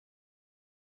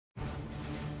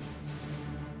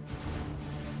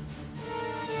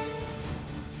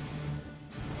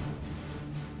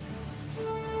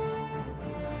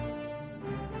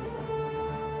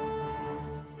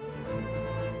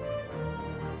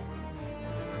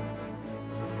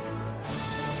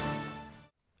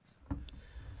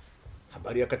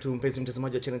Wakati mpenzi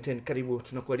mtazamaji wa Channel 10, karibu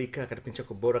tunakualika katika kipindi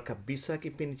chako bora kabisa,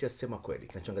 kipindi cha Sema Kweli,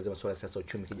 kinachoangazia masuala ya siasa,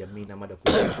 uchumi, kijamii na mada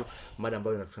kuhusu mada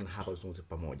ambayo tunakutana hapa kuzungumza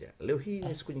pamoja. Leo hii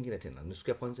ni siku nyingine tena, ni siku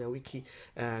ya kwanza ya wiki,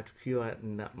 tukiwa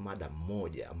na mada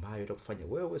moja ambayo itakufanya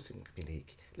wewe simu kipindi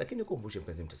hiki. Lakini nikukumbushe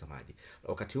mpenzi mtazamaji,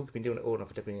 wakati huu kipindi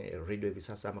unafuata kwenye radio hivi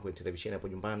sasa ama kwenye televisheni hapo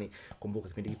nyumbani, kumbuka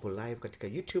kipindi kipo live katika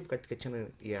YouTube, katika channel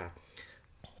ya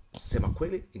Sema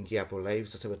Kweli. Ingia hapo live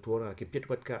sasa tuona, lakini pia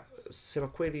katika Sema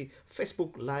Kweli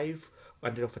Facebook live.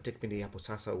 Endelea kufuatia kipindi hapo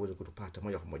sasa uweze kutupata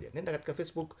moja kwa moja. Nenda katika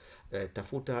Facebook,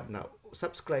 tafuta na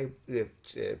subscribe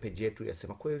page yetu ya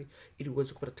Sema Kweli ili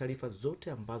uweze kupata taarifa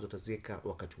zote ambazo utaziweka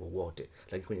wakati wowote.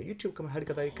 Lakini kwenye YouTube kama hali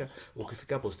kadhalika,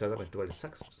 ukifika hapo usitazame tu bali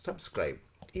subscribe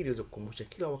ili uweze kukumbusha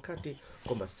kila wakati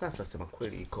kwamba sasa Sema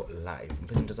Kweli iko live.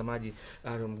 Mpenzi mtazamaji,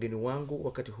 mgeni wangu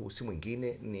wakati huu si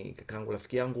mwingine ni kakaangu,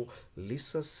 rafiki yangu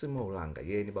Lisa Sema.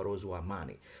 Yeye ni balozi wa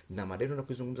amani, na madeni na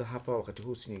kuzungumza hapa wakati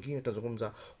huu si nyingine,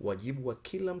 tutazungumza wajibu wa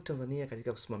kila Mtanzania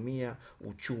katika kusimamia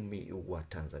uchumi wa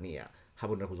Tanzania.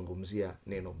 Hapo tunakuzungumzia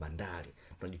neno bandari.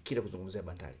 Tunajikita kuzungumzia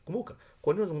bandari. Kumbuka,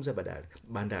 kwa nini tunazungumzia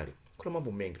bandari? Kuna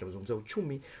mambo mengi. Tunazungumzia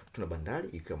uchumi, tuna bandari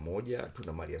ikiwa moja,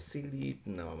 tuna mali asili,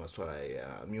 tuna masuala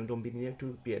ya miundombinu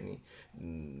yetu, pia ni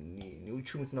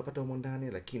uchumi tunapata humo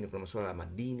ndani, lakini kuna masuala ya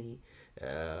madini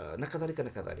na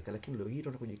kadhalika. Lakini leo hii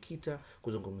tunakujikita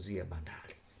kuzungumzia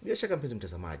bandari. Bila shaka mpenzi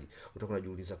mtazamaji, utakuwa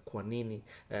unajiuliza kwa nini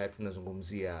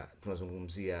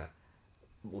tunazungumzia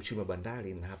uchumi wa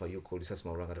bandari, na hapa yuko Lisa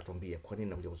Sema atatuambia kwa nini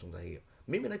nakuja kuzungumza hiyo.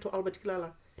 Mimi naitwa Albert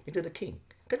Kilala, ni The King.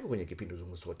 Karibu kwenye kipindi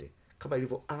Zungumza Sote. Kama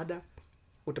ilivyo ada,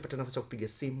 utapata nafasi ya kupiga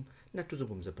simu na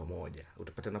tuzungumze pamoja.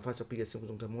 Utapata nafasi ya kupiga simu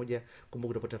kuzungumza pamoja.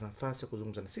 Kumbuka utapata nafasi ya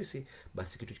kuzungumza na sisi.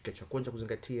 Basi kitu cha kwanza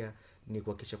kuzingatia ni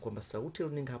kuhakikisha kwamba sauti ya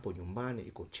runinga hapo nyumbani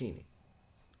iko chini.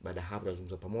 Baada hapo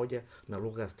tunazungumza pamoja na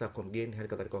lugha star kwa mgeni, hali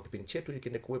kadhalika kwa kipindi chetu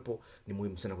ikiende kuwepo, ni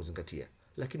muhimu sana kuzingatia.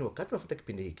 Lakini wakati tunafuata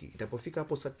kipindi hiki, itapofika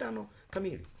hapo saa 5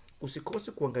 kamili,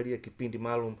 usikose kuangalia kipindi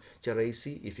maalum cha rais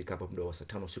ifikapo muda wa saa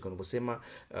 5 usiku, anavyosema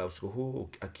usiku huu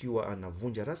akiwa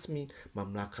anavunja rasmi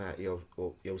mamlaka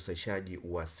ya usaishaji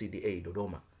wa CDA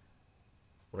Dodoma.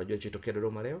 Unajua chitokea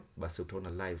Dodoma leo? Basi utaona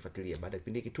live, fuatilia. Baada ya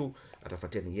kipindi hiki tu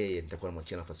atafuatia ni yeye, nitakuwa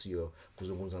namwachia nafasi hiyo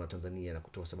kuzungumza na Tanzania na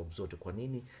kutoa sababu zote kwa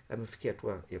nini amefikia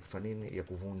hatua ya kufanya nini ya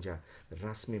kuvunja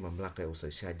rasmi mamlaka ya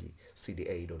usaishaji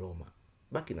CDA Dodoma.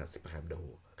 Baki nasi mpaka muda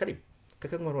huo. Karibu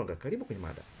kakaangu Marwanga, karibu kwenye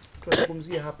mada.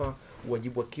 Tunazungumzia hapa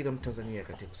wajibu wa kila Mtanzania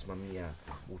katika kusimamia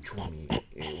uchumi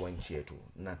wa nchi yetu,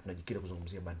 na tunajikita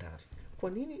kuzungumzia bandari. Kwa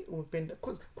nini umependa,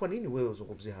 kwa nini wewe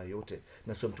uzungumzie hayo yote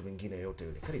na sio mtu mwingine yote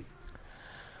yule? Karibu.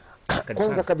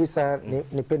 Kwanza kabisa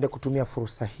nipende kutumia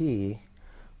fursa hii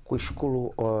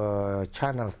kushukuru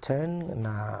Channel 10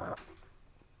 na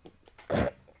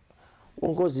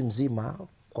uongozi mzima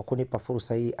kwa kunipa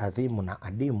fursa hii adhimu na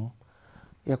adimu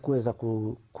ya kuweza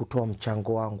kutoa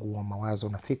mchango wangu wa mawazo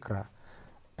na fikra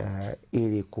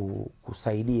ili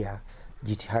kusaidia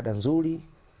jitihada nzuri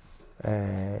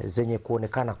zenye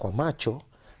kuonekana kwa macho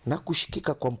na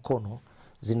kushikika kwa mkono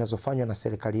zinazofanywa na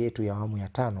serikali yetu ya awamu ya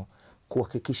 5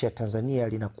 kuhakikisha Tanzania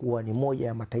linakuwa ni moja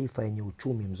ya mataifa yenye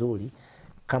uchumi mzuri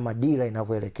kama dira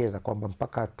inavyoelekeza kwamba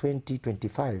mpaka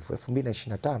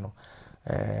 2025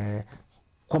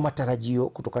 kwa matarajio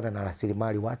kutokana na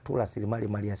rasilimali watu, rasilimali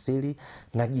maliasili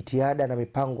na jitihada na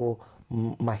mipango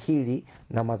mahiri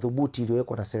na madhubuti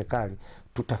iliyowekwa na serikali,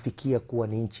 tutafikia kuwa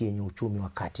ni nchi yenye uchumi wa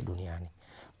kati duniani.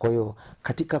 Kwa hiyo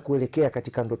katika kuelekea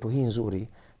katika ndoto hii nzuri,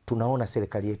 tunaona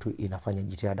serikali yetu inafanya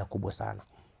jitihada kubwa sana.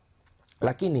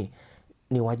 Lakini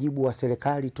ni wajibu wa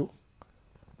serikali tu?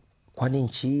 Kwani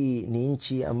nchi hii ni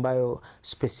nchi ambayo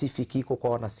specific iko kwa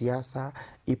wanasiasa,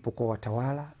 ipo kwa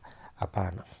watawala?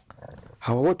 Hapana.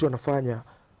 Hawa wote wanafanya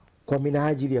kwa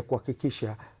minajili ya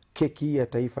kuhakikisha keki ya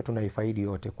taifa tunaifaidi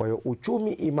yote. Kwa hiyo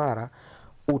uchumi imara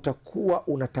utakuwa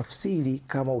unatafsiri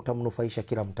kama utamnufaisha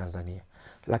kila Mtanzania.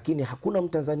 Lakini hakuna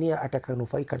Mtanzania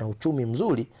atakayenufaika na uchumi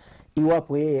mzuri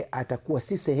iwapo yeye atakuwa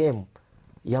si sehemu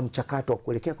ya mchakato wa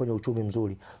kuelekea kwenye uchumi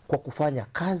mzuri, kwa kufanya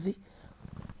kazi,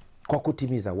 kwa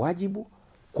kutimiza wajibu,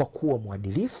 kwa kuwa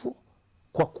mwadilifu,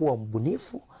 kwa kuwa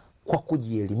mbunifu, kwa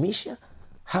kujielimisha.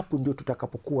 Hapo ndio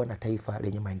tutakapokuwa na taifa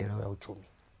lenye maendeleo ya uchumi.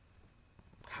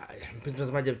 Haya, mpenzi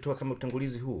mtazamaji, alitoa kama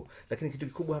utangulizi huo, lakini kitu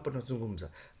kikubwa hapa tunazungumza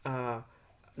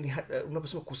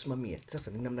unaposema kusimamia,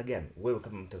 sasa ni namna gani wewe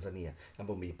kama Mtanzania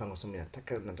ambaye umejipanga kusema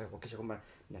nataka kuhakikisha kwamba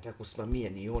nataka kusimamia,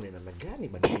 nione namna gani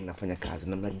bandari inafanya kazi,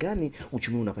 namna gani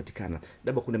uchumi unapatikana,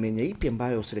 labda kuna menye ipi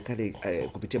ambayo serikali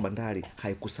kupitia bandari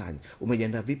haikusanyi?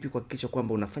 Umejiandaa vipi kuhakikisha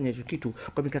kwamba unafanya hicho kitu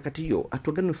kwa mikakati hiyo?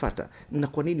 Hatua gani unafuata? Na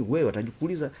kwa nini wewe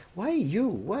atakuuliza why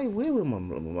wewe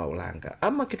Maulanga,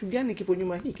 ama kitu gani kipo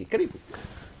nyuma hiki? Karibu.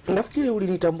 Nafikiri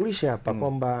ulinitambulisha hapa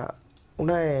kwamba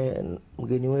Unaye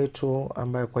mgeni wetu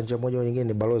ambaye kwa njia moja au nyingine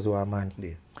ni balozi wa amani.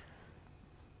 Ndiyo.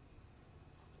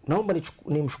 Naomba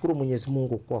nimshukuru Mwenyezi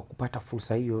Mungu kwa kupata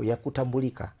fursa hiyo ya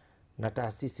kutambulika na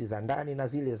taasisi za ndani na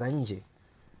zile za nje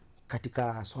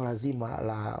katika swala zima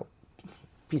la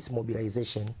peace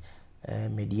mobilization,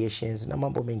 mediations na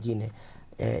mambo mengine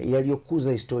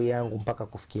yaliyokuza historia yangu mpaka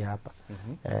kufikia hapa.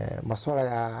 Masuala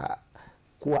ya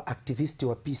kuwa activist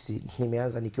wa peace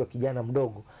nimeanza nikiwa kijana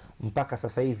mdogo mpaka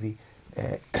sasa hivi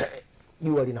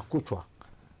jua linakuchwa.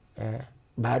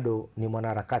 Bado ni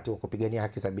mwanaharakati wa kupigania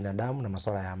haki za binadamu na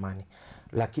masuala ya amani.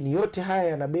 Lakini yote haya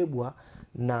yanabebwa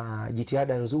na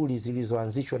jitihada nzuri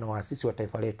zilizoanzishwa na waasisi wa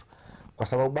taifa letu. Kwa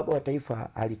sababu baba wa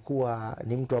taifa alikuwa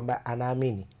ni mtu ambaye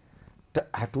anaamini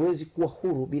hatuwezi kuwa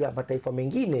huru bila mataifa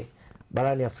mengine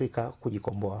barani Afrika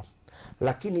kujikomboa.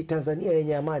 Lakini Tanzania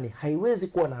yenye amani haiwezi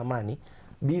kuwa na amani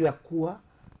bila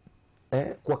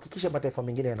kuhakikisha mataifa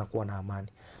mengine yanakuwa na amani.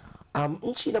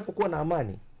 Nchi inapokuwa na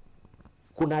amani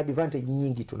kuna advantage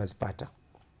nyingi tunazipata.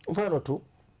 Mfano tu,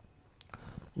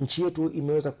 nchi yetu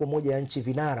imeweza kuwa moja ya nchi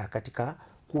vinara katika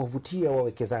kuwavutia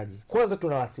wawekezaji. Kwanza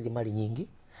tuna rasilimali nyingi,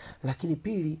 lakini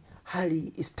pili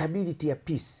hali stability ya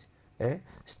peace,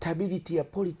 stability ya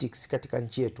politics katika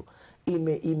nchi yetu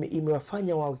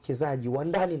imewafanya wawekezaji wa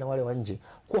ndani na wale wa nje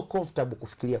kuwa comfortable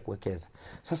kufikiria kuwekeza.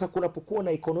 Sasa kunapokuwa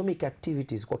na economic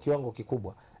activities kwa kiwango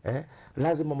kikubwa,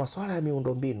 lazima masuala ya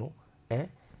miundombinu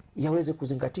yaweze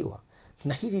kuzingatiwa,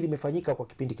 na hili limefanyika kwa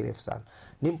kipindi kirefu sana.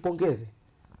 Nimpongeze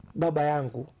baba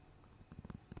yangu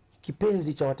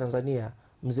kipenzi cha Watanzania,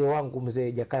 mzee wangu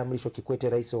mzee Jakaya Mrisho Kikwete,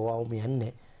 rais wa awamu ya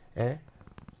 4.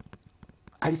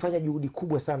 Alifanya juhudi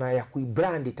kubwa sana ya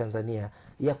kuibrandi Tanzania,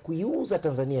 ya kuiuza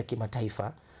Tanzania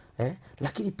kimataifa.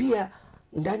 Lakini pia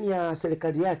ndani ya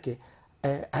serikali yake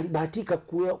alibahatika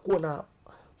kuwa na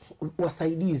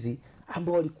wasaidizi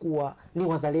ambao walikuwa ni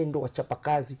wazalendo,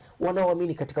 wachapakazi,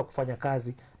 wanaoamini katika kufanya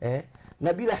kazi,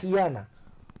 na bila hiana,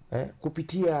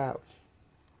 kupitia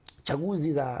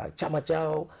chaguzi za chama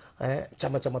chao,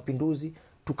 Chama cha Mapinduzi,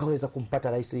 tukaweza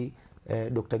kumpata rais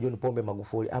Dr. John Pombe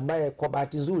Magufuli, ambaye kwa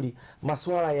bahati nzuri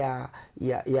masuala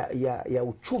ya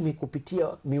uchumi kupitia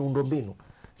miundombinu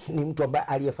ni mtu ambaye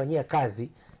aliyefanyia kazi,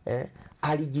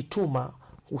 alijituma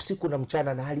usiku na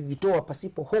mchana na alijitoa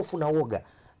pasipo hofu na woga.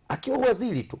 Akiwa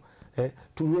waziri tu,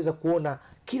 tuliweza kuona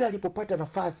kila alipopata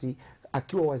nafasi,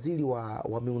 akiwa waziri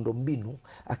wa miundombinu,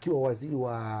 akiwa waziri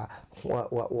wa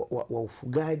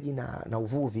ufugaji na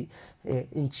uvuvi,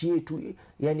 nchi yetu,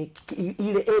 yani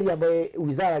ile area ambayo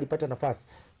wizara alipata nafasi,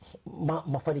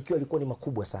 mafanikio yalikuwa ni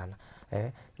makubwa sana.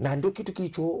 Na ndio kitu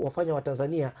kilichowafanya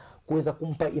Watanzania kuweza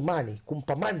kumpa imani,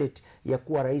 kumpa mandate ya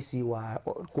kuwa rais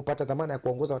kupata dhamana ya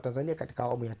kuongoza Watanzania katika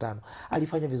awamu ya 5.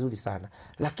 Alifanya vizuri sana.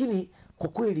 Lakini kwa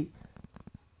kweli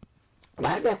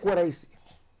baada ya kuwa rais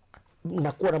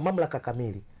na kuwa na mamlaka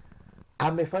kamili,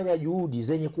 amefanya juhudi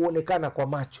zenye kuonekana kwa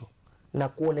macho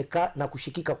na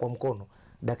kushikika kwa mkono.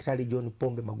 Daktari John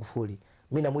Pombe Magufuli,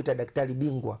 mimi namuita daktari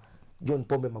bingwa John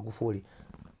Pombe Magufuli,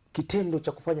 kitendo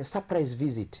cha kufanya surprise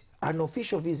visit,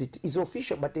 unofficial visit, is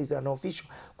official but is unofficial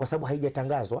kwa sababu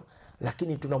haijatangazwa,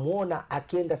 lakini tunamuona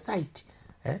akienda site,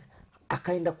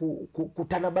 akaenda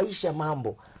kutanabaisha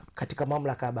mambo katika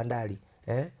mamlaka ya bandari,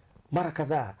 mara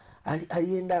kadhaa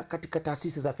alienda katika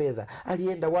taasisi za fedha,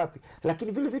 alienda wapi,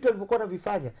 lakini vile vitu alivyokuwa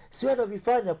anavifanya sio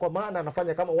anavifanya kwa maana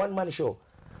anafanya kama one man show.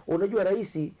 Unajua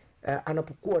rais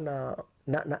anapokuwa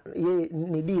yeye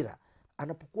ni dira,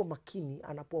 anapokuwa makini,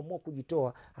 anapoamua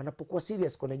kujitoa, anapokuwa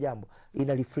serious kwenye jambo,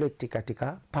 ina reflect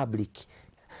katika public.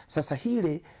 Sasa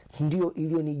hile ndio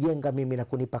iliyonijenga mimi na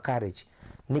kunipa courage,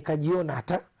 nikajiona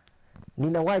hata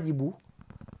nina wajibu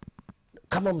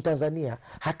kama Mtanzania.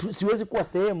 Siwezi kuwa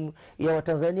sehemu ya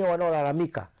Watanzania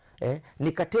wanaolalamika,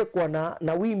 nikatekwa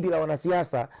na wimbi la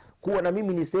wanasiasa kuwa na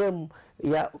mimi ni sehemu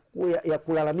ya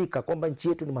kulalamika kwamba nchi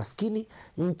yetu ni maskini,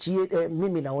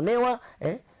 mimi naonewa,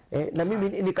 na mimi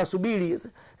nikasubiri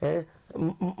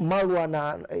malwa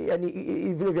na yani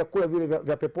vile vyakula vile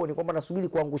vya peponi, kwamba nasubiri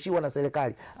kuangushiwa na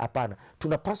serikali. Hapana,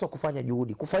 tunapaswa kufanya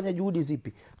juhudi. Kufanya juhudi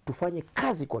zipi? Tufanye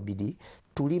kazi kwa bidii,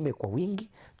 tulime kwa wingi,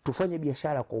 tufanye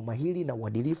biashara kwa umahiri na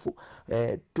uadilifu,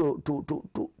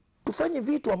 tufanye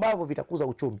vitu ambavyo vitakuza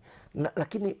uchumi.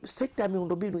 Lakini sekta ya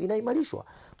miundombinu inaimarishwa.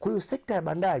 Kwa hiyo sekta ya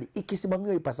bandari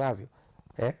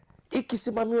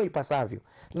ikisimamiwa ipasavyo,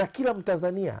 na kila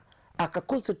Mtanzania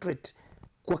akaconcentrate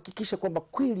kuhakikisha kwamba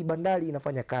kweli bandari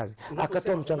inafanya kazi,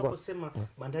 akatoa mchango. Unaposema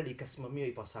bandari ikasimamiwa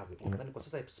ipasavyo, nadhani kwa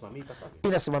sasa isimamiwa ipasavyo.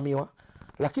 Inasimamiwa,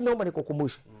 lakini naomba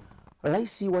nikukumbushe,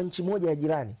 rais wa nchi moja ya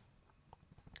jirani,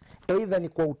 aidha ni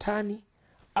kwa utani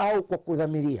au kwa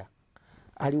kudhamiria,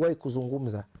 aliwahi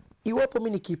kuzungumza, iwapo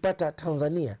mimi nikipata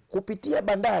Tanzania kupitia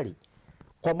bandari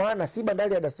kwa maana si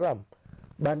bandari ya Dar es Salaam,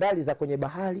 bandari za kwenye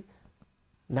bahari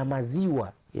na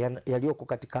maziwa yaliyoko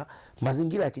katika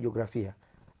mazingira ya kijiografia,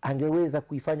 angeweza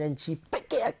kuifanya nchi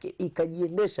peke yake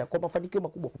ikajiendesha kwa mafanikio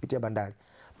makubwa kupitia bandari.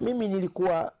 Mimi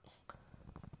nilikuwa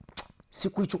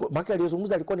sikuichukua, maana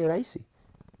aliyozungumza alikuwa ni rais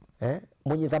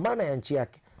mwenye dhamana ya nchi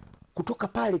yake. Kutoka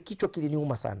pale kichwa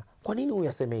kiliniuma sana. Kwa nini huyu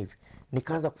aseme hivi?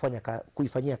 Nikaanza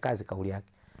kuifanyia kazi kauli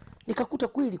yake. Nikakuta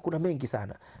kweli kuna mengi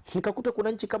sana. Nikakuta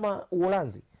kuna nchi kama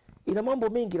Uholanzi ina mambo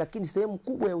mengi, lakini sehemu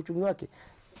kubwa ya uchumi wake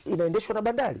inaendeshwa na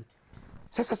bandari.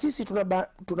 Sasa sisi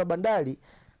tuna bandari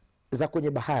za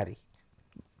kwenye bahari,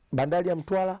 bandari ya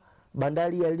Mtwara,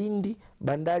 bandari ya Lindi,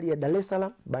 bandari ya Dar es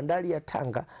Salaam, bandari ya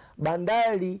Tanga,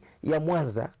 bandari ya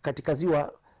Mwanza katika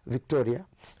ziwa Victoria,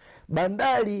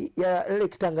 bandari ya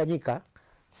Lake Tanganyika,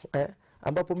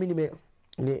 ambapo mimi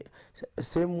ni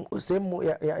sehemu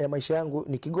ya maisha yangu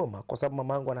ni Kigoma, kwa sababu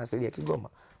mama yangu ana asili ya Kigoma,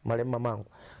 marehemu mamangu.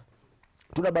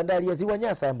 Tuna bandari ya Ziwa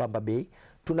Nyasa ya Mbamba Bay,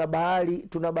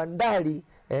 tuna bandari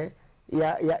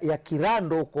ya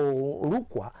Kirando huko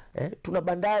Rukwa, tuna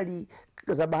bandari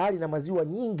za bahari na maziwa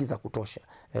nyingi za kutosha,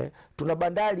 tuna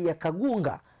bandari ya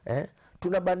Kagunga,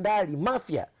 tuna bandari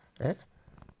Mafia,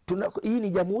 hii ni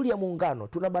Jamhuri ya Muungano,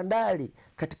 tuna bandari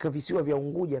katika visiwa vya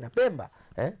Unguja na Pemba.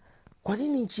 Kwa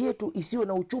nini nchi yetu isiwe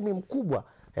na uchumi mkubwa?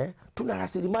 Tuna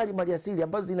rasilimali maliasili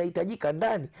ambazo zinahitajika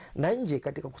ndani na nje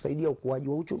katika kusaidia ukuaji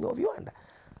wa uchumi wa viwanda.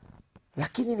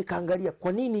 Lakini nikaangalia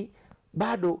kwa nini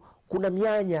bado kuna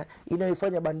mianya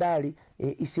inayofanya bandari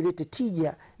isilete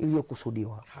tija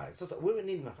iliyokusudiwa. Hai, sasa wewe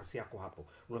nini nafasi yako hapo?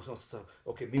 Unasema sasa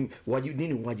okay, mimi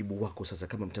nini wajibu wako sasa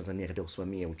kama Mtanzania katika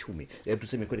kusimamia uchumi?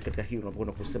 Tuseme kweli katika hilo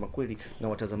unapoona kusema kweli na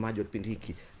watazamaji wa kipindi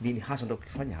hiki, nini hasa ndio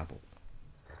kufanya hapo?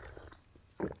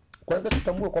 Kwanza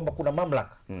tutambue kwamba kuna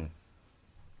mamlaka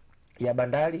ya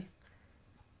bandari,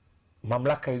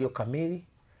 mamlaka iliyo kamili,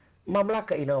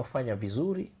 mamlaka inayofanya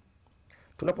vizuri.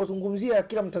 Tunapozungumzia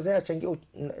kila Mtanzania achangia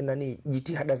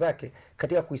jitihada zake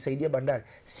katika kuisaidia bandari,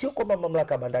 sio kwamba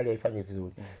mamlaka ya bandari haifanyi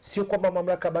vizuri, sio kwamba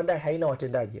mamlaka ya bandari haina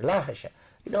watendaji, la hasha,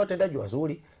 ina watendaji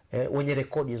wazuri, wenye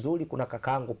rekodi nzuri. Kuna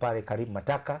kakaangu pale Karim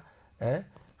Mataka,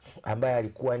 ambaye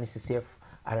alikuwa NCCF,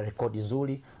 ana rekodi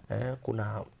nzuri.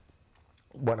 Kuna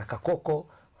bwana Kakoko,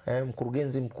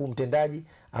 mkurugenzi mkuu mtendaji,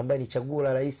 ambaye ni chaguo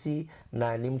la rais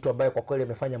na ni mtu ambaye kwa kweli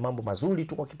amefanya mambo mazuri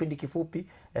tu kwa kipindi kifupi.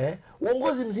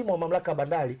 Uongozi mzima wa mamlaka ya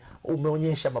bandari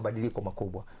umeonyesha mabadiliko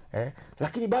makubwa.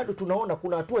 Lakini bado tunaona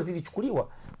kuna hatua zilichukuliwa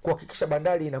kuhakikisha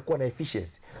bandari inakuwa na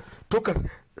efficiency. Toka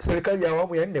serikali ya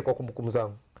awamu ya 4 kwa kumbukumbu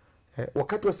zangu.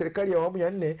 Wakati wa serikali ya awamu ya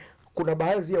 4 kuna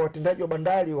baadhi ya watendaji wa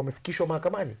bandari wamefikishwa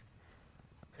mahakamani.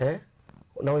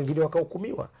 Na wengine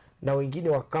wakahukumiwa, na wengine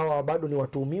wakawa bado ni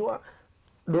watuhumiwa.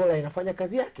 Dola inafanya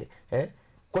kazi yake.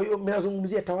 Kwa hiyo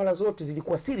mnazungumzia tawala zote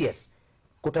zilikuwa serious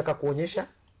kutaka kuonyesha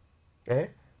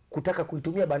kutaka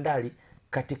kuitumia bandari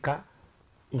katika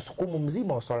msukumo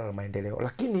mzima wa swala la maendeleo.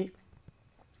 Lakini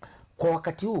kwa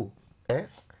wakati huu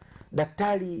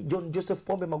Daktari John Joseph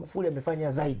Pombe Magufuli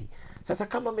amefanya zaidi. Sasa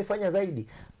kama amefanya zaidi,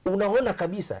 unaona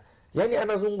kabisa yani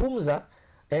anazungumza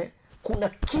kuna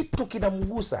kitu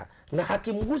kinamgusa, na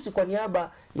hakimgusi kwa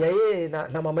niaba ya yeye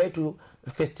na mama yetu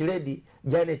First Lady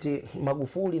Janet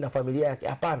Magufuli na familia yake.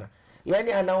 Hapana.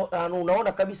 Yani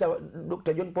unaona kabisa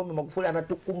Dr. John Pombe Magufuli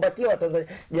anatukumbatia Watanzania,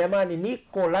 jamani,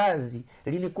 niko lazi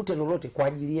linikute lolote kwa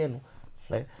ajili yenu.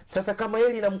 Sasa kama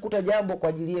yeye linamkuta jambo kwa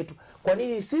ajili yetu, kwa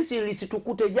nini sisi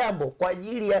lisitukute jambo kwa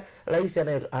ajili ya rais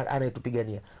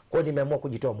anayetupigania? Kwa hiyo nimeamua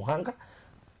kujitoa muhanga,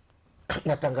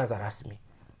 natangaza rasmi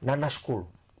na nashukuru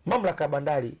mamlaka ya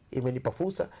bandari imenipa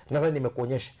fursa. Nadhani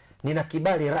nimekuonyesha nina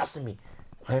kibali rasmi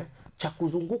cha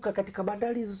kuzunguka katika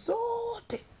bandari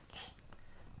zote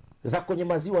za kwenye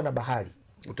maziwa na bahari.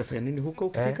 Utafanya nini huko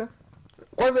ukifika?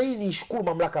 Kwanza hii ni shukuru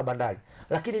mamlaka ya bandari,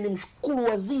 lakini ni mshukuru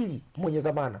waziri mwenye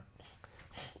zamana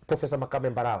Profesa Makame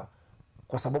Mbarawa,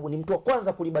 kwa sababu ni mtu wa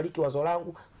kwanza kulibariki wazo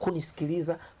langu,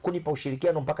 kunisikiliza, kunipa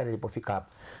ushirikiano mpaka nilipofika hapa.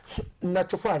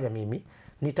 Ninachofanya mimi,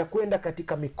 nitakwenda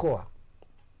katika mikoa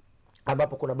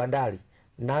ambapo kuna bandari.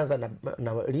 Naanza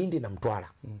na Lindi na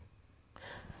Mtwara.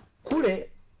 Kule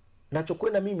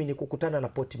nachokwenda mimi ni kukutana na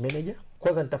port manager.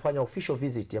 Kwanza nitafanya official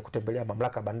visit ya kutembelea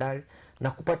mamlaka ya bandari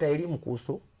na kupata elimu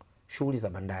kuhusu shughuli za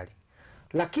bandari.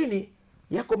 Lakini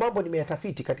yako mambo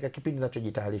nimeyatafiti katika kipindi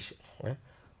ninachojitayarisha.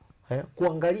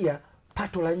 Kuangalia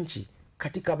pato la nchi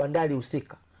katika bandari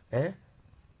husika.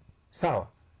 Sawa.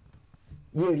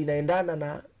 Je, linaendana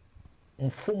na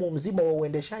mfumo mzima wa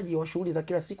uendeshaji wa shughuli za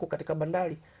kila siku katika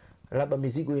bandari? Labda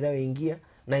mizigo inayoingia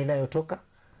na inayotoka,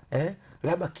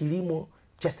 labda kilimo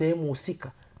cha sehemu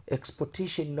husika,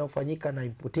 exportation inayofanyika na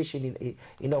importation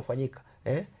inayofanyika,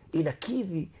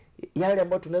 inakidhi yale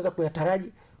ambayo tunaweza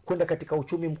kuyataraji kwenda katika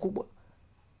uchumi mkubwa.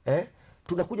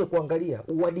 tunakuja kuangalia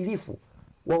uadilifu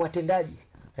wa watendaji,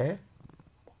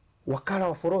 wakala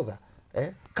wa forodha.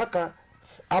 Kaka,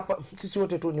 hapa sisi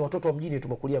wote tu ni watoto wa mjini,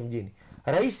 tumekulia mjini.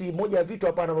 Rais, moja ya vitu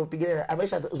hapa anavyopigania,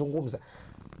 ameshazungumza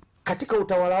katika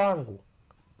utawala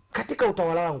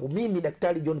wangu mimi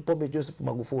Daktari John Pombe Joseph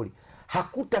Magufuli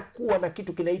hakutakuwa na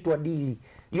kitu kinaitwa dili.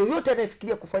 Yoyote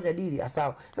anayefikiria kufanya dili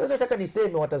asawa. Sasa nataka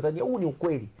niseme Watanzania, huu ni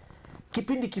ukweli.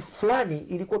 Kipindi fulani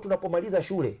ilikuwa tunapomaliza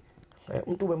shule,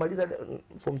 mtu umemaliza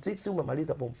form 6,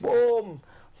 umemaliza form 4,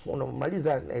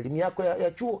 unamaliza elimu yako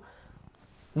ya chuo,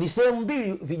 ni sehemu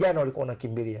mbili vijana walikuwa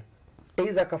wanakimbilia.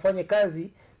 Aidha akafanye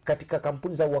kazi katika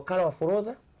kampuni za wakala wa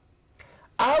forodha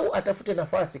au atafute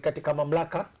nafasi katika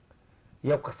mamlaka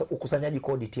ya ukusanyaji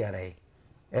kodi TRA.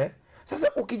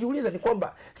 Sasa ukijiuliza ni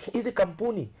kwamba hizi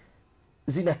kampuni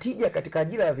zinatija katika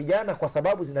ajira ya vijana kwa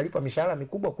sababu zinalipa mishahara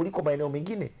mikubwa kuliko maeneo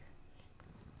mengine?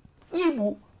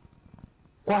 Jibu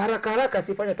kwa haraka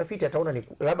asifanya tafiti ataona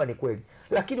labda ni kweli,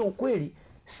 lakini ukweli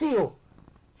sio.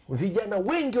 Vijana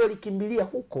wengi walikimbilia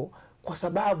huko kwa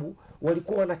sababu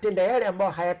walikuwa wanatenda yale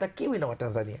ambayo hayatakiwi na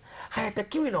Watanzania,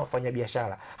 hayatakiwi na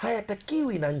wafanyabiashara,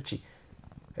 hayatakiwi na nchi.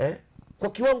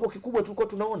 Kwa kiwango kikubwa tulikuwa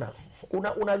tunaona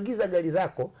unaagiza gari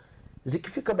zako,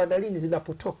 zikifika bandarini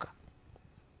zinapotoka.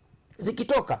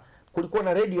 Zikitoka kulikuwa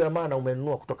na radio ya maana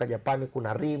umenunua kutoka Japani,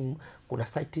 kuna rim, kuna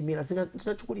site mira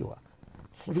zinachukuliwa.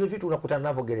 Vile vitu unakutana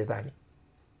navyo gerezani.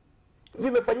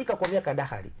 Vimefanyika kwa miaka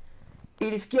dahali.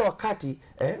 Ilifikia wakati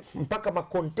mpaka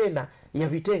makontena ya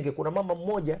vitenge. Kuna mama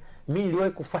mmoja mimi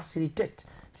niliwahi kufacilitate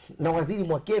na Waziri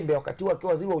Mwakembe wakati huo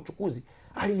akiwa waziri wa uchukuzi,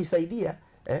 alinisaidia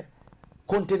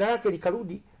kontena yake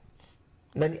likarudi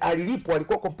na alilipwa,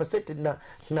 alikuwa compensated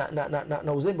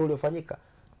na uzembe uliofanyika.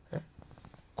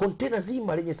 Kontena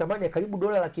zima lenye thamani ya karibu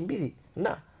 $200,000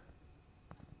 na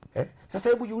sasa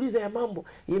hebu jiulize ya mambo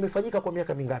yamefanyika kwa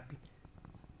miaka mingapi?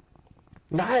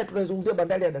 Na haya tunazungumzia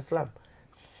bandari ya Dar es Salaam.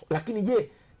 Lakini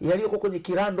je, yaliyoko kwenye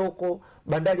Kirando huko,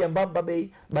 bandari ya Mbamba Bay,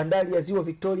 bandari ya Ziwa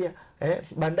Victoria,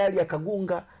 bandari ya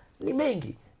Kagunga ni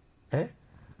mengi.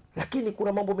 Lakini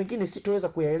kuna mambo mengine sitoweza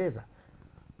kuyaeleza.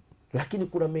 Lakini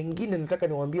kuna mengine nataka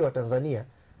niwaambie Watanzania,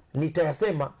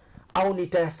 nitayasema au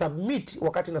nitayasubmit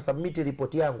wakati na submit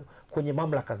ripoti yangu kwenye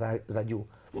mamlaka za juu.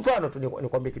 Mfano tu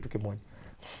nikwambie kitu kimoja.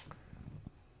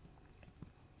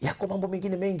 Yako mambo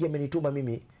mengine mengi yamenituma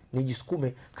mimi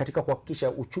nijisukume katika kuhakikisha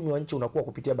uchumi wa nchi unakuwa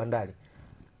kupitia bandari.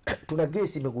 Tuna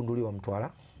gesi imegunduliwa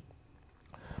Mtwara.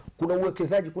 Kuna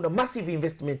uwekezaji, kuna massive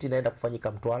investment inaenda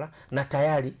kufanyika Mtwara na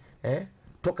tayari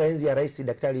toka enzi ya Rais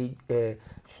Daktari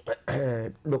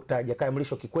Dr. Jakaya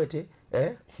Mrisho Kikwete,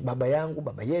 baba yangu,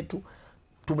 baba yetu,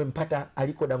 tumempata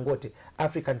Aliko Dangote,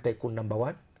 African Tycoon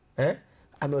number 1.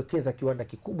 Amewekeza kiwanda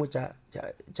kikubwa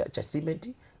cha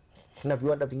simenti na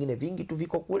viwanda vingine vingi tu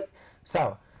viko kule.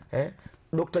 Sawa.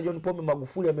 Dr. John Pombe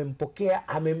Magufuli amempokea,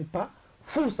 amempa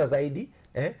fursa zaidi,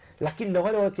 lakini na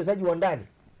wale wawekezaji wa ndani,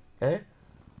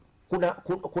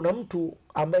 kuna mtu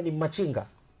ambaye ni machinga,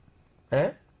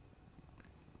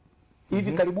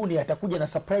 hivi karibuni atakuja na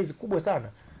surprise kubwa sana.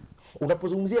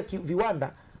 Unapozungumzia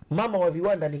viwanda, mama wa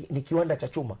viwanda ni kiwanda cha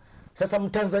chuma. Sasa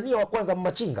Mtanzania wa kwanza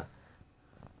machinga,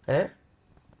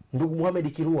 ndugu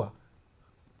Mohamed Kirua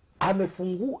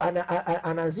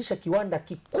anaanzisha kiwanda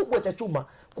kikubwa cha chuma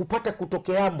kupata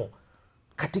kutokeamo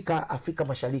katika Afrika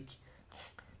Mashariki.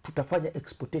 Tutafanya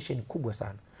exportation kubwa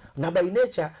sana. Na by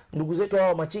nature ndugu zetu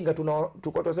hawa machinga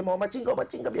tulikuwa tunasema wa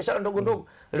machinga biashara ndogo ndogo.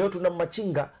 Leo tuna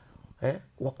machinga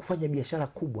wa kufanya biashara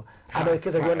kubwa.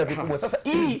 Anawekeza viwanda vikubwa. Sasa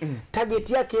hii target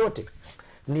yake yote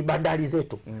ni bandari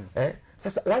zetu.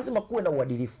 Sasa lazima kuwe na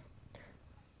uadilifu.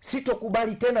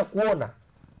 Sitokubali tena kuona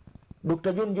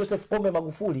Dr. John Joseph Pombe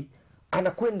Magufuli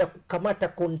anakwenda kukamata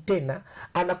kontena,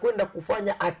 anakwenda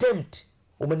kufanya attempt.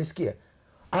 Umenisikia?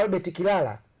 Albert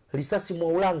Kilala, risasi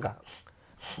Mwaulanga,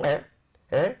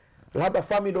 labda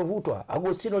Famido Vutwa,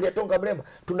 Agostino Liatonga Mrema,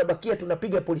 tunabakia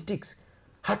tunapiga politics.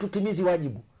 Hatutimizi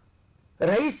wajibu.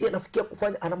 Rais anafikia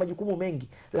kufanya, ana majukumu mengi,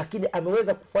 lakini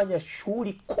ameweza kufanya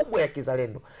shughuli kubwa ya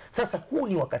kizalendo. Sasa huu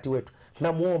ni wakati wetu.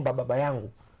 Namuomba baba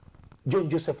yangu John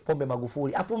Joseph Pombe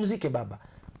Magufuli apumzike baba.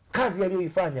 Kazi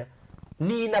aliyoifanya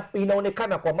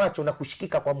inaonekana kwa macho na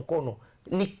kushikika kwa mkono.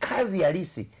 Ni kazi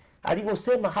halisi.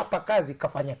 Alivyosema hapa kazi,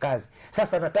 kafanya kazi.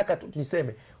 Sasa nataka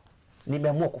niseme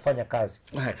nimeamua kufanya kazi.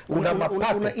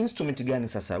 Una instrument gani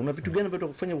sasa? Una vitu gani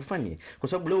ambavyo ufanye? Kwa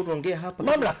sababu leo tunaongea hapa,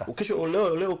 mamlaka. Kesho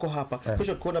leo uko hapa.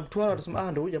 Kesho kuna Mtwara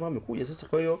watasema ndio huyu jamaa amekuja. Sasa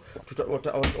kwa hiyo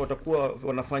watakuwa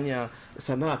wanafanya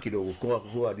sanaa kidogo kwa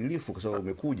uadilifu kwa sababu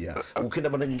umekuja. Ukienda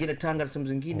banda nyingine Tanga na sehemu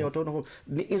zingine wataona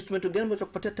ni instrument gani ambazo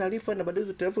kupatia taarifa, na baadaye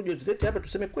hizo taarifa zilete hapa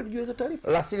tuseme kweli juu hizo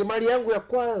taarifa. Rasilimali yangu ya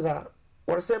kwanza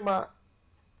wanasema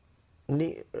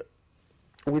ni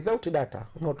without data,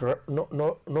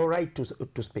 no right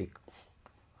to speak.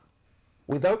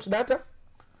 Without data,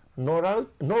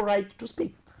 no right to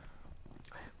speak.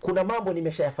 Kuna mambo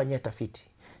nimeshayafanyia tafiti,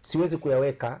 siwezi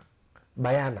kuyaweka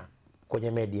bayana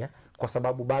kwenye media kwa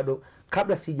sababu bado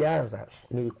kabla sijaanza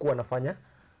nilikuwa nafanya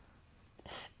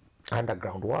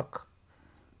underground work.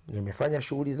 Nimefanya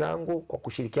shughuli zangu kwa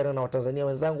kushirikiana na Watanzania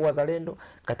wenzangu wazalendo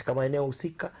katika maeneo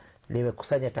husika,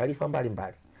 nimekusanya taarifa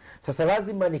mbalimbali. Sasa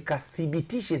lazima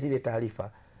nikathibitishe zile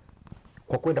taarifa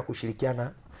kwa kwenda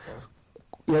kushirikiana,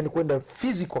 yani kwenda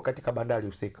physical katika bandari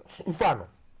husika. Mfano,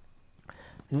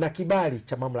 na kibali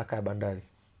cha mamlaka ya bandari.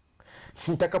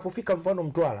 Nitakapofika mfano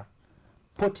Mtwara,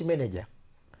 port manager,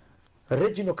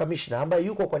 regional commissioner ambaye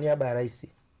yuko kwa niaba ya rais,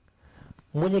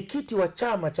 mwenyekiti wa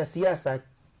chama cha siasa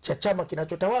cha chama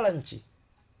kinachotawala nchi,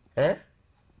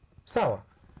 sawa,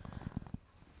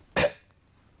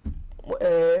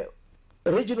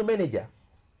 regional manager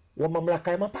wa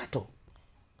mamlaka ya mapato,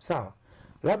 sawa,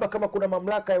 labda kama kuna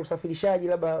mamlaka ya usafirishaji,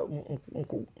 labda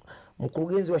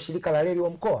mkurugenzi wa shirika la reli wa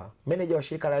mkoa, manager wa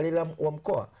shirika la reli wa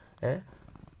mkoa,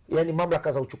 yani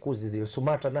mamlaka za uchukuzi zile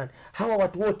Sumatra nani, hawa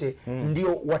watu wote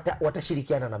ndio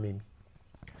watashirikiana na mimi.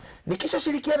 Nikisha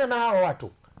shirikiana na hawa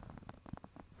watu,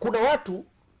 kuna watu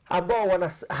ambao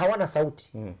hawana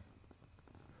sauti.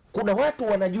 Kuna watu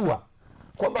wanajua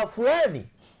kwamba fulani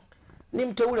ni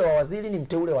mteule wa waziri, ni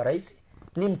mteule wa rais,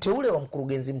 ni mteule wa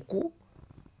mkurugenzi mkuu,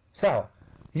 sawa,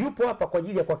 yupo hapa kwa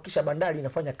ajili ya kuhakikisha bandari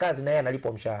inafanya kazi na yeye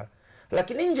analipwa mshahara.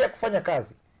 Lakini nje ya kufanya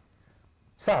kazi,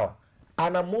 sawa,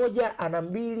 ana moja, ana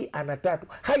mbili, ana tatu,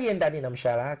 haiendani na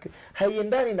mshahara wake,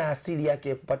 haiendani na asili yake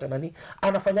ya kupata nani,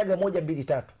 anafanyaga moja, mbili,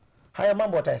 tatu. Haya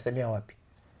mambo watayasemea wapi?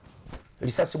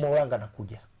 Risasi Mwaulanga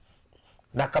nakuja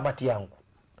na kamati yangu.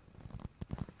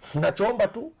 Nachoomba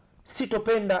tu,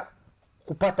 sitopenda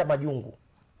kupata majungu,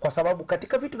 kwa sababu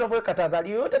katika vitu tunavyoweka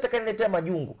tahadhari, yoyote atakayeniletea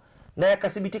majungu na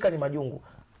yakathibitika ni majungu,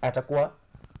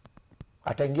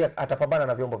 atapambana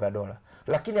na vyombo vya dola.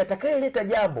 Lakini atakayeleta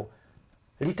jambo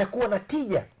litakuwa na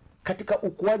tija katika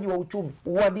ukuaji wa uchumi,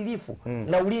 uadilifu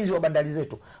na ulinzi wa bandari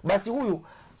zetu, basi huyu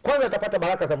kwanza atapata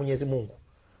baraka za Mwenyezi Mungu.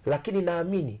 Lakini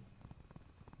naamini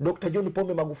Dr. John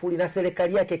Pombe Magufuli na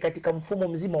serikali yake katika mfumo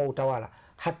mzima wa utawala,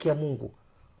 haki ya Mungu,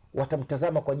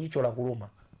 watamtazama kwa jicho la huruma.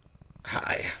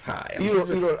 Hilo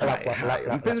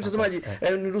mpenzi mtazamaji,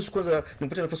 niruhusu kwanza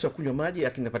nipate nafasi ya kunywa maji,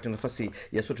 lakini napata nafasi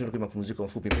ya sote kwa mapumziko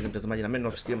mafupi. Mpenzi mtazamaji, na mimi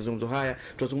nafikiria mazungumzo haya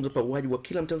tunazungumza hapa wajibu wa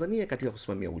kila Mtanzania katika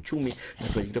kusimamia uchumi, na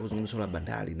tunajikita kuzungumza swala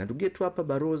bandari. Na ndugu yetu hapa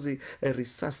Barozi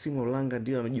Risasi Mwaulanga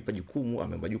ndio amejipa jukumu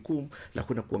la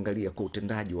kwenda kuangalia kwa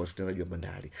utendaji wa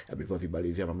bandari. Amepewa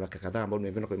vibali vya mamlaka kadhaa ambao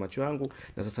nimeviona kwa macho yangu,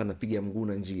 na sasa anapiga mguu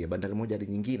na njia bandari moja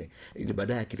hadi nyingine, ili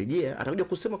baadaye akirejea atakuja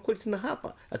kusema kweli tena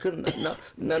hapa akiwa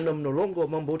na mlolongo wa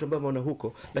mambo yote ambayo wana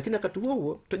huko. Lakini wakati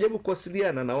huo tutajaribu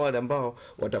kuwasiliana na wale ambao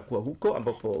watakuwa huko,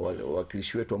 ambapo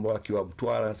wakilishi wetu ambao wakiwa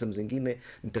Mtwara na sehemu zingine.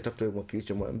 Nitatafuta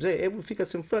mwakilishi mzee, hebu fika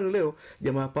sehemu fulani leo,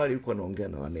 jamaa pale yuko anaongea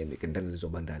na wanene ndani hizo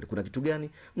bandari, kuna kitu gani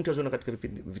mtaziona katika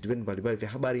vipindi mbalimbali vya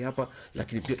habari hapa,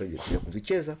 lakini pia tutajaribu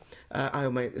kuvicheza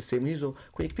hayo sehemu hizo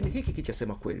kwenye kipindi hiki cha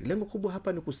Sema Kweli. Lengo kubwa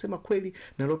hapa ni kusema kweli,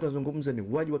 na leo tunazungumza ni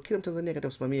wajibu wa kila Mtanzania katika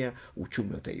kusimamia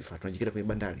uchumi wa taifa. Tunajikita kwenye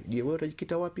bandari. Je, wewe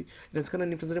utajikita wapi? Inawezekana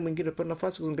ni Mtanzania mwingine pata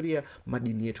nafasi kuangalia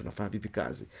madini yetu yanafanya vipi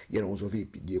kazi, yanauzwa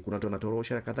vipi, je kuna watu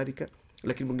wanatorosha na kadhalika.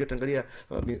 Lakini mwingine tutaangalia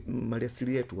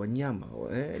maliasili yetu, wanyama,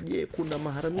 je kuna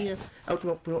maharamia au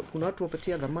kuna watu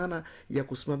wapatia dhamana ya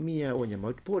kusimamia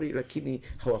wanyama pori lakini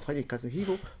hawafanyi kazi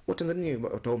hivyo. Watanzania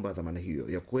wataomba dhamana hiyo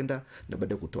ya kwenda na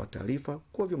baadaye kutoa taarifa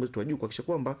kwa viongozi wa juu kuhakikisha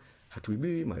kwamba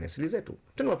hatuibiwi maliasili zetu.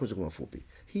 Tena mapumziko mafupi.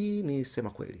 Hii ni Sema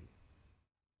Kweli.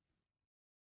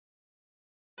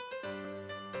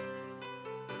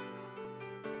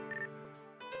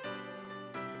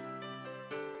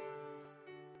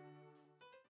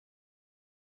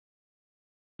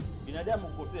 Binadamu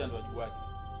kukosea ndio wajibu wake,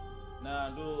 na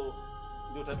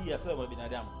ndio tabia sawa ya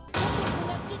binadamu.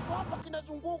 Kuna kitu hapa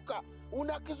kinazunguka,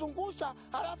 unakizungusha,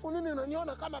 halafu mimi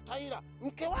unaniona kama taira.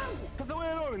 Mke wangu sasa,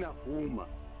 wewe leo inakuuma,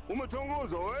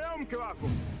 umetongozwa wewe mke wako.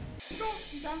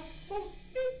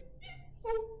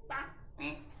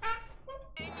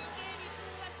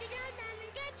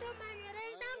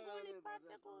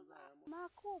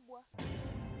 Makubwa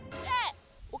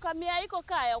ukamia iko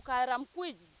kaya ukaera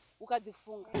mkwiji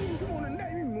ukazifunga. Sema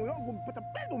unanidai mimi moyo wangu mpata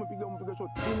pendo, umepiga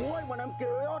shoti. Simuoi mwanamke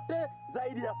yoyote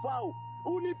zaidi ya Fau.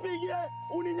 Unipige,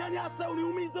 uninyanyasa,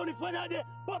 uniumize, unifanyaje?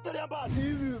 Potelea mbali.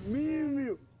 Hivi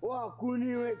mimi wa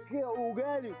kuniwekea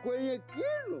ugali kwenye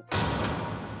kilo.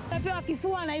 Napewa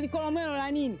kifua na ili kolomelo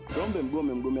la nini?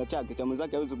 Rombe mgomea chake, cha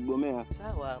mwenzake hawezi kugomea.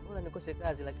 Sawa, bora nikose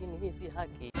kazi lakini hii si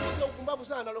haki. sio ukumbavu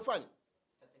sana analofanya.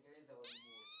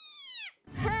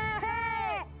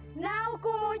 Hey! na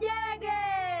Ukumujege.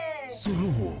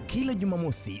 Suluhu kila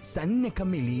Jumamosi saa 4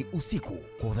 kamili usiku.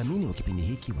 Kwa udhamini wa kipindi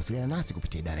hiki wasiliana nasi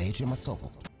kupitia idara yetu ya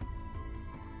masoko.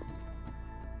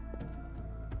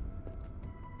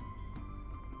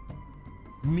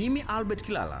 Mimi Albert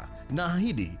Kilala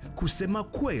naahidi kusema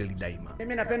kweli daima.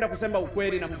 Mimi napenda kusema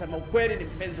ukweli na kusema ukweli ni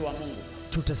mpenzi wa Mungu.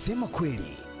 Tutasema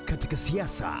kweli katika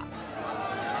siasa,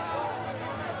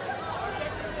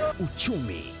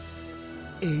 uchumi,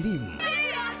 elimu,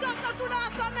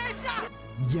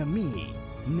 jamii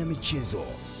na michezo.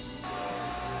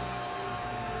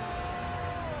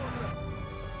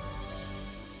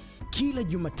 Kila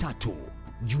Jumatatu,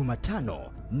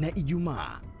 Jumatano na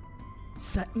Ijumaa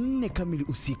saa 4 kamili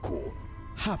usiku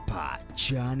hapa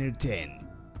Channel 10.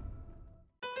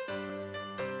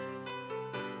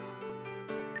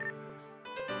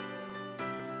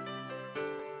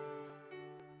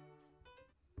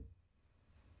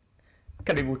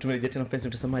 Karibu, tumerejea tena mpenzi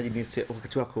mtazamaji, ni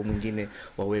wakati wako mwingine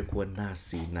wawe kuwa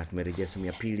nasi, na tumerejea sehemu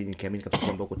ya pili nikiamini kabisa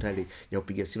kwamba uko tayari ya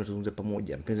kupiga simu tuzungumze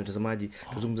pamoja. Mpenzi mtazamaji,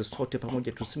 tuzungumze sote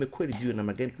pamoja, tuseme kweli juu na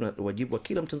magani tuna wajibu wa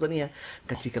kila Mtanzania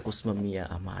katika kusimamia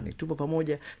amani. Tupo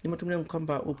pamoja, ni matumaini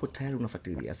kwamba upo tayari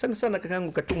unafuatilia. Asante sana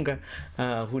kakaangu Katunga,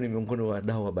 huyu ni miongoni wa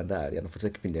wadau wa bandari,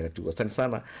 anafuatilia kipindi ya Katunga. Asante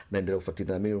sana, naendelea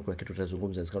kufuatilia, na mimi kuna kitu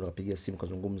tutazungumza, zikao kupiga simu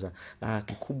kuzungumza.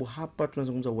 Kikubwa hapa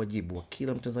tunazungumza wajibu wa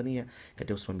kila Mtanzania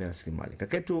katika kusimamia rasilimali.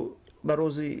 Kaketu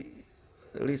Barozi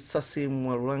Lisasi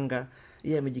Mwalulanga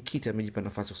yeye amejikita, amejipa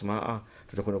nafasi kusema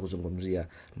tutakwenda kuzungumzia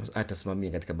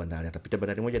atasimamia katika bandari, atapita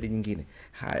bandari moja hadi nyingine.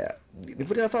 Haya,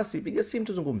 nipate nafasi, piga simu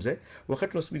tuzungumze.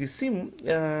 Wakati tunasubiri simu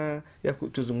ya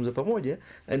tuzungumze pamoja,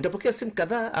 nitapokea simu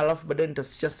kadhaa, alafu baadaye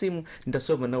nitasisha simu,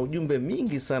 nitasoma na ujumbe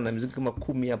mingi sana, mziki kama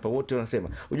 10 hapa, wote wanasema.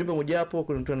 Ujumbe mmoja hapo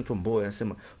kuna mtu anaitwa Mboya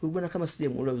anasema, "Huyu bwana kama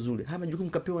sijamuelewa vizuri, haya majukumu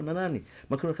kapewa na nani?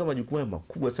 Makana kama majukumu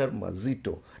makubwa sana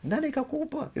mazito. Nani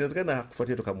kakupa? Inawezekana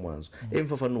hakufuatia toka mwanzo."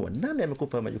 Mfafanua, nani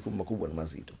amekupa majukumu makubwa na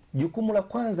mazito? Jukumu la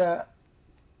kwanza,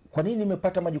 kwa nini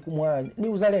nimepata majukumu haya, ni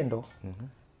uzalendo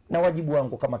na wajibu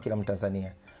wangu kama kila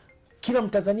Mtanzania. Kila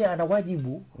Mtanzania ana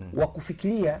wajibu wa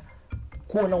kufikiria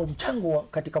kuwa na mchango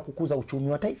katika kukuza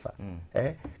uchumi wa taifa.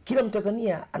 Kila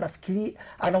Mtanzania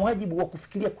ana wajibu wa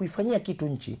kufikiria kuifanyia kitu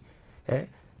nchi.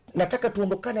 Nataka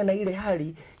tuondokane na ile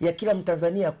hali ya kila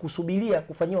Mtanzania kusubiria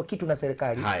kufanyiwa kitu na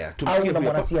serikali au na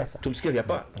mwanasiasa. Tumsikie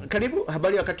hapa. Karibu,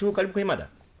 habari wakati huu, karibu kwenye mada.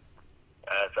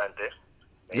 Asante.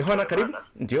 Yohana, karibu.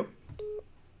 Ndio.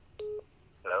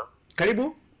 Hello.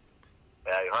 Karibu.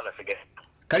 Yohana Sige.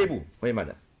 Karibu kwenye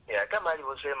mada. Kama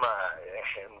alivyosema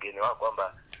mgeni wako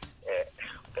kwamba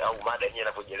au mada yenyewe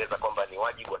inapojeleza kwamba ni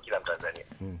wajibu wa kila Mtanzania.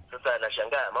 Sasa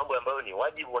nashangaa mambo ambayo ni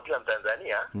wajibu wa kila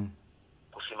Mtanzania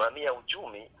kusimamia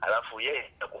uchumi, alafu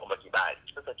yeye anakuomba kibali.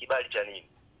 Sasa kibali cha nini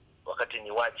wakati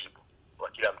ni wajibu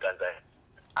wa kila Mtanzania?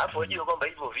 Alafu wajue kwamba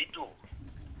hivyo vitu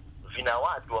vina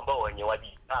watu ambao wenye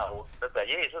wajibu hao. Sasa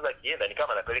yeye sasa kienda ni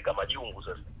kama anapeleka majungu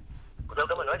sasa. Kwa sababu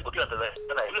kama ni wajibu kila Mtanzania,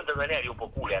 sana yule Mtanzania aliyopo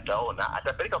kule ataona,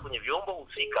 atapeleka kwenye vyombo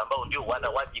husika ambao ndio wana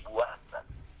wajibu wasa.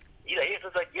 Ila yeye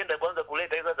sasa kienda kwanza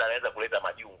kuleta hizo, sasa anaweza kuleta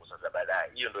majungu sasa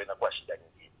baadaye. Hiyo ndio inakuwa shida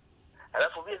nyingine.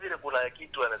 Alafu vile kuna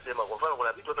kitu anasema, kwa mfano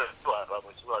kuna vitu hata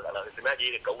mheshimiwa anasemaje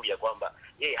ile kauli ya kwamba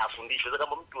yeye hafundishwi. Sasa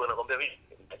kama mtu anakuambia mimi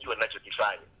najua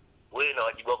ninachokifanya, wewe na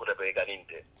wajibu wako utapeleka nini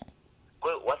tena?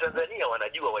 Kwa hiyo Watanzania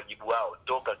wanajua wajibu wao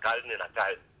toka karne na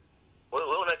karne.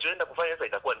 Wewe unachoenda kufanya sasa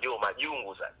itakuwa ndio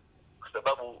majungu sasa. Kwa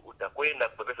sababu utakwenda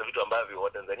kupepesa vitu ambavyo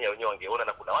Watanzania wenyewe wangeona,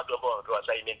 na kuna watu ambao wanapewa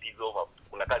assignment hizo,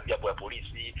 kuna kazi hapo ya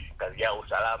polisi, kazi yao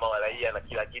usalama wa raia na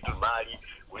kila kitu, mali,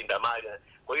 kulinda mali.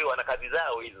 Kwa hiyo wana kazi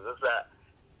zao hizo. Sasa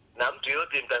na mtu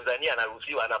yote Mtanzania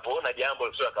anaruhusiwa anapoona jambo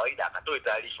lisilo kawaida akatoe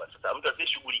taarifa. Sasa mtu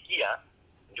asishughulikia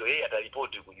ndio yeye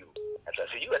ataripoti huko juu.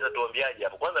 Hata sijui atatuambiaje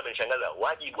hapo. Kwanza amenishangaza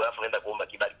wajibu, alafu naenda kuomba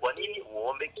kibali. Kwa nini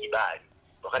uombe kibali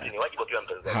wakati ni wajibu kwa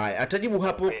Mtanzania? Haya, atajibu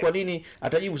hapo kwa nini,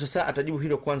 atajibu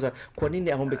hilo kwanza, kwa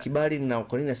nini aombe kibali na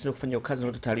kwa nini asiende kufanya kazi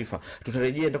na taarifa.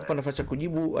 Tutarejea, nitakupa nafasi ya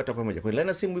kujibu hata kwa moja. Kwa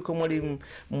laina simu iko mwalimu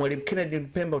Kennedy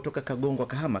Mpemba kutoka Kagongwa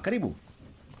Kahama. Karibu.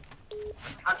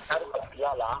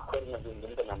 Yala kweli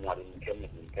nazungumza na mwalimu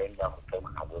Kennedy Mpemba kutoka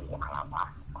Kagongwa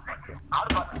Kahama.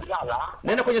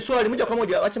 Nenda kwenye swali moja kwa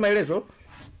moja, acha maelezo.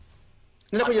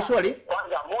 Nenda kwenye swali.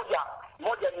 Kwanza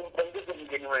moja ni mpongeze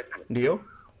mgeni wetu. Ndio.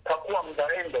 Kwa kuwa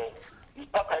mzalendo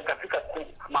mpaka ikafika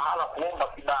mahala kuomba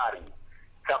kibali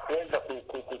cha kuweza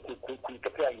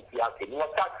kuitetea nchi yake. Ni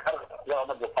wachache sana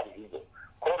wanavyofanya hivyo.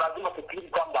 Kwa hiyo lazima tufikiri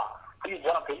kwamba hii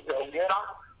bwana tuipe hongera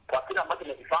kwa kile ambacho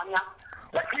amekifanya,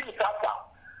 lakini sasa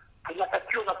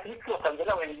tunatakiwa na sisi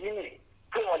Watanzania wengine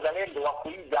tuwe wazalendo wa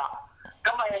kuiga.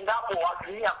 Kama endapo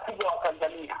asilimia kubwa wa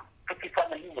Tanzania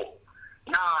tukifanya hivyo,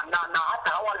 na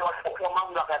hata wale waliokuwa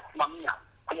mamlaka ya kusimamia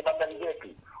kwenye bandari zetu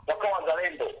wakawa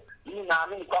wazalendo, mimi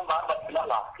naamini kwamba hapa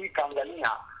Kilala si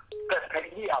Tanzania,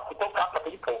 tutasaidia kutoka hapa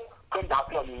tulipo kwenda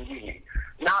hatua nyingine,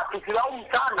 na tusilaumu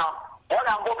sana wale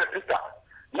ambao wamepita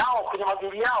nao kwenye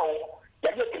mazuri yao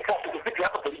yaliyotufaa kufika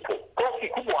hapa tulipo. Kwa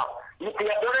kikubwa ni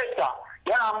kuyaboresha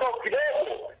yale ambao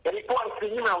kidogo yalikuwa ni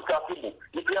kinyume na utaratibu,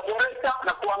 ni kuyaboresha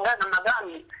na kuangalia namna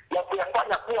gani ya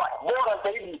kuyafanya kuwa bora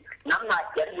zaidi namna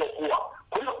yalivyokuwa,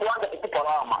 kuliko kuanza kutupa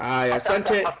lawama. Haya,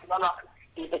 asante.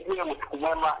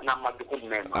 Na majukumu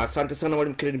mema. Asante sana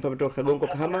Mwalimu Kennedy Mpambe kutoka Kagongo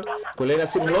Kahama. Kolena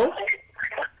simu. Hello.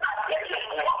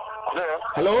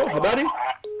 Hello, habari?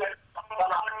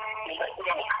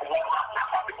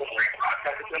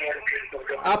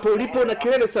 Hapo ulipo na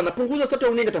kelele sana. Punguza sauti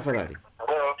ya runinga tafadhali.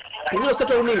 Punguza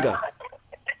sauti ya runinga.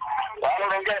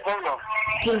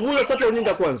 Punguza sauti ya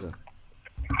runinga kwanza.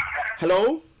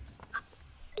 Hello.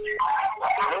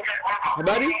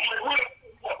 Habari?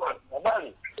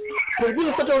 Habari.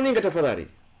 Punguza sauti ya runinga tafadhali.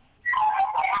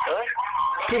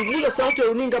 Punguza sauti ya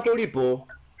runinga hapo ulipo.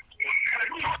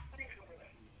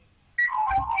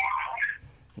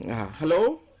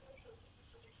 Hello?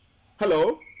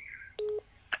 Hello?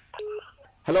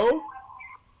 Hello?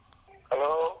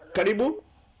 Hello? Karibu.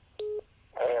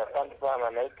 Asante sana,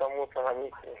 naitwa Musa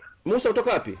Hamisi. Musa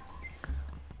kutoka wapi?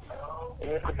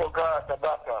 Ni kutoka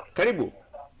Tabata. Karibu.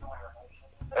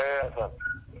 Asante.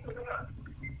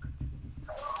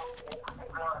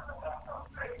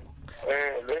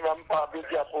 Nimempa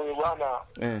bidii hapo huyu bwana.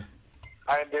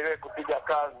 Aendelee kupiga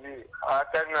kazi.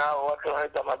 Hatana hao watu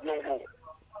wanaita majungu.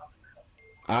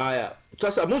 Haya,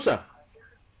 sasa Musa.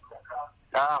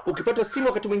 Ukipata simu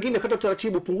wakati mwingine fuata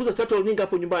taratibu, punguza sauti ya runinga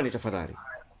hapo nyumbani tafadhali.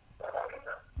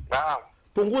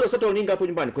 Punguza sauti ya runinga hapo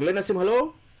nyumbani. Kuna line simu.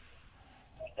 Hello?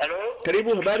 Hello?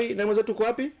 Karibu, habari? Na mwenzetu uko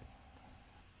wapi?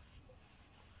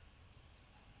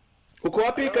 Uko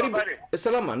wapi? Hello, Karibu.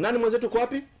 Salama. Nani mwenzetu uko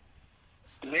wapi?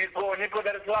 Niko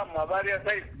Dar es Salaam. Habari ya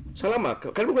sasa? Salama.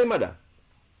 Karibu kwa mada.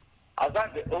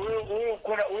 Asante.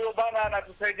 Huyo bana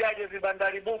anatusaidiaje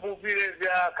vibandari bubu vile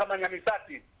vya kama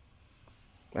Nyamisati?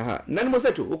 Nani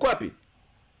mwenzetu? Uko wapi?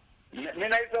 Mimi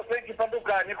naitwa Frank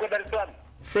Panduka, niko Dar es Salaam.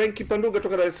 Frank Panduka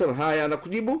kutoka Dar es Salaam. Haya,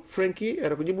 anakujibu. Franki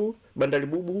anakujibu bandari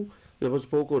bubu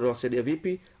unapozipo huko unawasaidia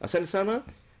vipi? Asante sana.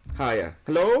 Haya.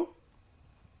 Hello?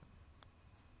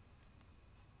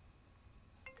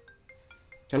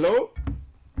 Hello?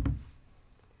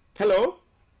 Hello?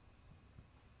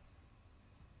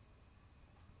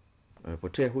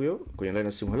 Amepotea huyo kwenye line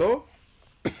ya simu. Hello?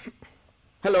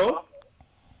 Hello?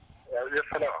 Yes,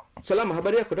 hello. Salama,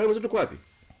 habari yako? Nani mwenzetu uko wapi?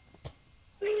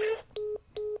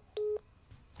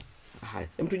 Haya,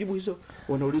 tujibu hizo.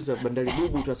 Wanauliza bandari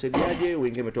bubu utasaidiaje?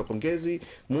 Wengine wametoa pongezi,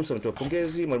 Musa ametoa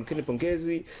pongezi, Mwalimu Kennedy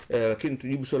pongezi, lakini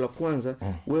tujibu swali la kwanza,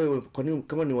 wewe kwa nini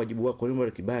kama ni wajibu wako kwa nini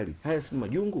unataka kibali? Haya si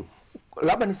majungu.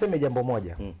 Labda niseme jambo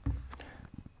moja.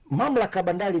 Mamlaka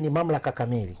bandari ni mamlaka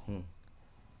kamili.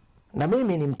 Na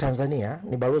mimi ni Mtanzania,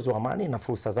 ni balozi wa amani na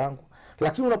fursa zangu,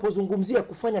 lakini unapozungumzia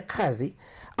kufanya kazi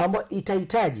ambayo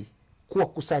itahitaji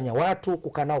kuwakusanya watu,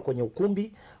 kukaa nao kwenye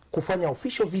ukumbi, kufanya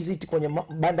official visit kwenye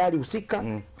bandari husika,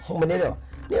 umeelewa?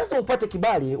 Ni lazima upate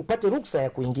kibali, upate ruksa ya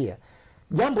kuingia.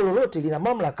 Jambo lolote lina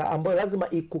mamlaka ambayo lazima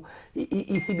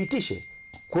ithibitishe.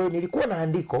 Kwa hiyo nilikuwa na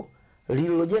andiko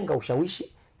lililojenga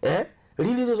ushawishi,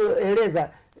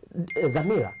 lililoeleza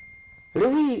dhamira. Leo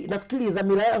hii nafikiri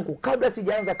dhamira yangu kabla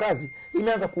sijaanza kazi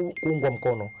imeanza kuungwa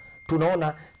mkono.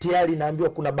 Tunaona tayari naambiwa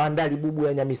kuna bandari bubu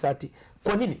ya Nyamisati.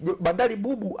 Kwa nini? Bandari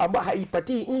bubu ambayo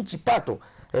haipatii nchi pato,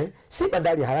 si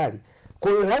bandari halali.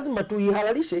 Kwa hiyo lazima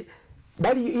tuihalalishe,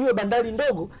 bali iwe bandari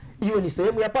ndogo, iwe ni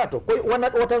sehemu ya pato. Kwa hiyo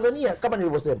Watanzania kama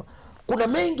nilivyosema, kuna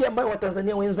mengi ambayo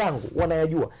Watanzania wenzangu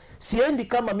wanayajua. Siendi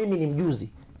kama mimi ni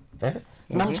mjuzi.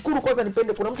 Namshukuru kwanza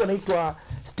nipende, kuna mtu anaitwa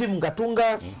Steve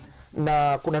Ngatunga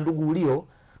na kuna ndugu Ulio.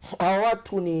 Hawa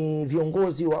watu ni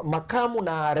viongozi wa makamu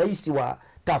na rais wa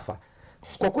TAFA.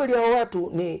 Kwa kweli hawa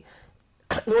watu ni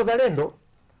wazalendo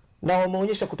na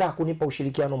wameonyesha kutaka kunipa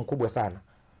ushirikiano mkubwa sana.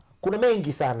 Kuna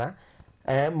mengi sana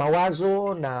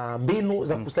mawazo na mbinu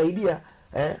za kusaidia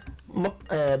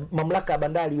mamlaka ya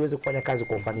bandari iweze kufanya kazi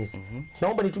kwa ufanisi.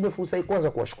 Naomba nitumie fursa hii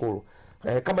kwanza kuwashukuru.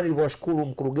 Kama nilivyowashukuru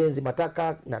mkurugenzi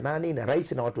Mataka na na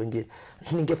rais na watu wengine.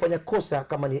 Ningefanya kosa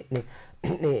kama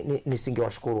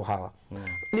nisingewashukuru hawa.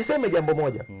 Niseme jambo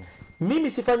moja. Mimi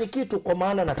sifanyi kitu kwa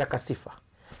maana nataka sifa.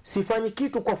 Sifanyi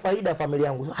kitu kwa faida ya familia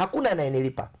yangu. Hakuna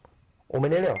anayenilipa.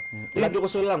 Umenielewa? Labda kwa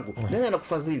swali langu, nani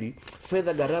anakufadhili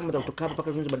fedha gharama za kutoka hapa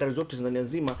mpaka bandari zote Tanzania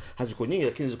nzima haziko nyingi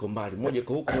lakini ziko mbali. Moja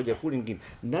iko huko, moja kule nyingine.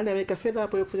 Nani ameweka fedha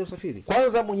hapo ya kufanya usafiri?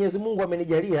 Kwanza Mwenyezi Mungu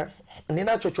amenijalia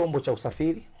ninacho chombo cha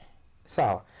usafiri.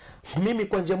 Sawa. Mimi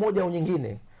kwa njia moja au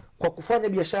nyingine kwa kufanya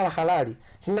biashara halali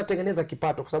ninatengeneza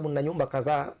kipato kwa sababu nina nyumba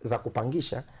kadhaa za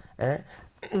kupangisha.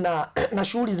 na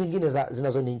shughuli zingine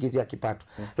zinazoniingizia kipato.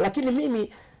 Lakini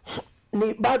mimi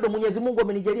ni bado Mwenyezi Mungu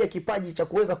amenijalia kipaji cha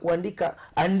kuweza kuandika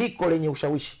andiko lenye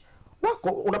ushawishi. Wako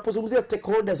unapozungumzia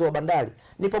stakeholders wa bandari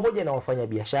ni pamoja na wafanya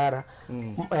biashara,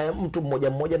 mtu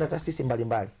mmoja na taasisi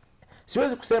mbalimbali.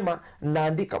 Siwezi kusema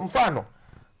naandika mfano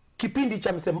kipindi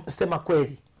cha Sema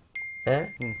Kweli.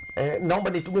 Naomba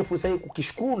nitumie fursa hii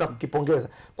kukishukuru na kukipongeza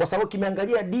kwa sababu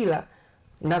kimeangalia dira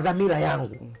na dhamira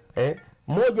yangu.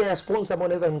 Moja ya sponsor ambao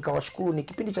naweza nikawashukuru ni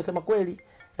kipindi cha Sema Kweli,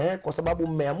 kwa sababu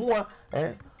mmeamua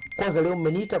kwanza leo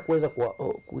mmeniita kuweza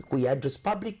kuiaddress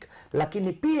public,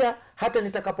 lakini pia hata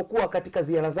nitakapokuwa katika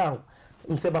ziara zangu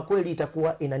Sema Kweli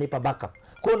itakuwa inanipa backup.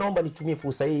 Kwa hiyo naomba nitumie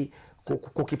fursa hii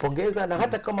kukipongeza, na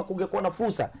hata kama kungekuwa na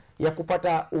fursa ya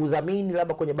kupata udhamini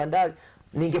labda kwenye bandari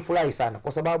ningefurahi sana,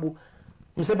 kwa sababu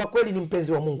Sema Kweli ni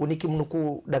mpenzi wa Mungu.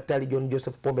 Nikimnukuu Daktari John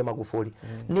Joseph Pombe Magufuli,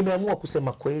 nimeamua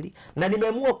kusema kweli na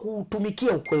nimeamua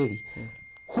kutumikia ukweli.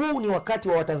 Huu ni wakati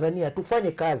wa Watanzania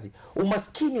tufanye kazi.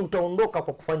 Umaskini utaondoka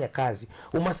kwa kufanya kazi.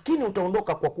 Umaskini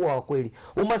utaondoka kwa kuwa wa kweli.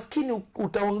 Umaskini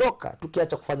utaondoka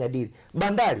tukiacha kufanya dili.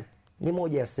 Bandari ni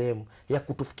moja ya sehemu ya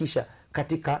kutufikisha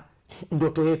katika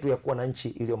ndoto yetu ya kuwa na nchi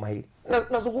iliyo mahiri.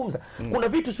 Nazungumza kuna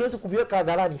vitu siwezi kuviweka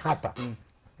hadharani hapa.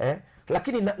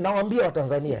 Lakini nawaambia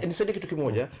Watanzania, nisaidie kitu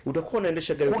kimoja. Utakuwa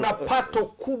unaendesha gari, kuna pato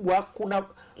kubwa, kuna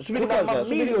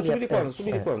subiri kwanza,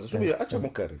 acha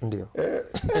mukari. Ndio.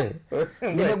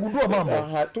 Nimegundua mambo.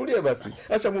 Tulia basi.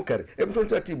 Acha mukari. Mtu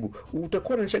taratibu.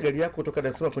 Utakuwa unaendesha gari yako kutoka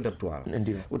Dar es Salaam kwenda Mtwara.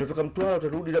 Ndio. Utatoka Mtwara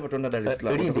utarudi labda utaenda Dar es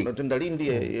Salaam. Utaenda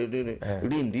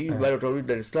Lindi, baada utarudi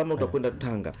Dar es Salaam utakwenda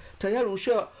Tanga. Tayari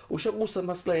ushagusa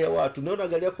maslahi ya watu. Unaona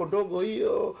gari yako ndogo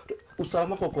hiyo,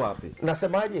 usalama wako uko wapi?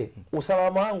 Nasemaje?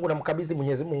 Usalama wangu namkabidhi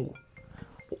Mwenyezi Mungu.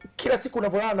 Kila siku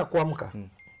unavyolala na kuamka.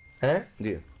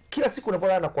 Ndio. Kila siku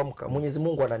unavyolala na kuamka Mwenyezi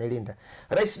Mungu ananilinda.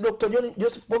 Rais Dr. John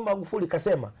Joseph Pombe Magufuli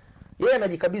kasema yeye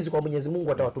anajikabidhi kwa Mwenyezi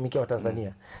Mungu, atawatumikia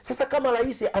Watanzania. Sasa kama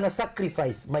rais ana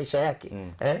sacrifice maisha yake,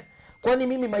 kwani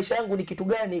mimi maisha yangu ni kitu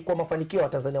gani kwa mafanikio ya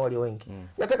Watanzania walio wengi?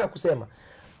 Nataka kusema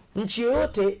nchi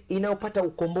yoyote inayopata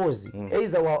ukombozi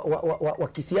aidha wa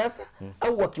kisiasa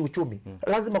au wa kiuchumi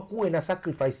lazima kuwe na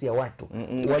sacrifice ya watu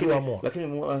walioamua. Lakini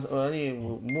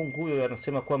Mungu huyo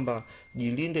anasema kwamba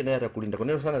jilinde naye atakulinda. Kwa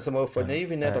nini sana anasema ufanye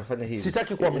hivi na atakufanya hivi?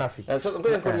 Sitaki kuwa mnafiki. Sasa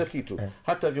ngoja nikuulize kitu.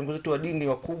 Hata viongozi wetu wa dini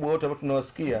wakubwa wote ambao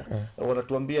tunawasikia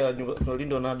wanatuambia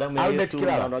tunalinda wanadamu ya Yesu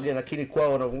na wengine, lakini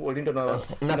kwao wanalinda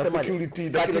na security.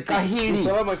 Katika hili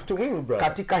usalama kitu muhimu bro.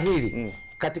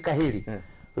 Katika hili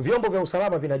vyombo vya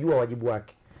usalama vinajua wajibu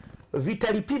wake.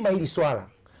 Vitalipima hili swala.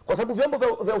 Kwa sababu vyombo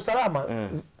vya usalama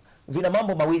vina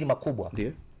mambo mawili makubwa.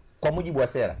 Ndio. Kwa mujibu wa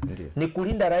sera. Ni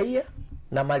kulinda raia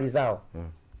na mali zao.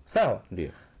 Sawa? Ndio.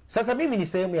 Sasa mimi ni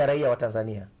sehemu ya raia wa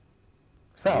Tanzania.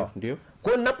 Sawa? Ndio.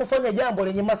 Kwa hiyo ninapofanya jambo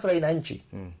lenye maslahi na nchi.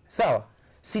 Sawa?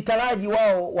 Sitaraji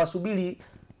wao wasubiri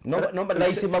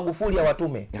Rais Magufuli ya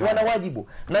watume. Wana wajibu.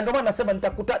 Na ndio maana nasema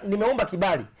nimeomba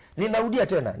kibali. Ninarudia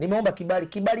tena, nimeomba kibali.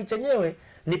 Kibali chenyewe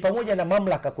ni pamoja na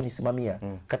mamlaka kunisimamia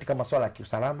katika masuala ya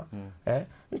kiusalama.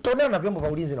 Nitaonana na vyombo vya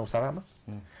ulinzi na usalama.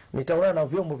 Nitaonana na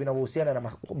vyombo vinavyohusiana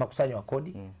na makusanyo ya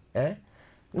kodi.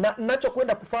 Na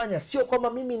ninachokwenda kufanya sio kwamba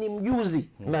mimi ni mjuzi,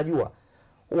 najua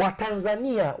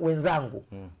Watanzania wenzangu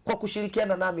kwa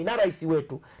kushirikiana nami na rais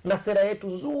wetu na sera yetu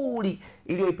nzuri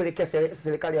iliyoipelekea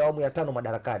serikali ya awamu ya 5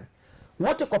 madarakani,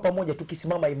 wote kwa pamoja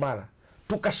tukisimama imara,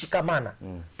 tukashikamana,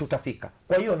 tutafika.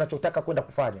 Kwa hiyo ninachotaka kwenda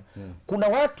kufanya, kuna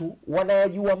watu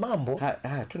wanayajua mambo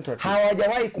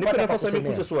hawajawahi kupata nafasi ya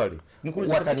kuuliza swali.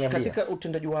 Nikuulize, katika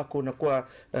utendaji wako na kwa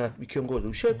kiongozi,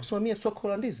 ushawahi kusimamia soko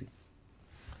la ndizi?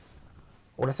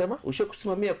 Unasema? Ushawahi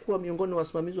kusimamia kuwa miongoni wa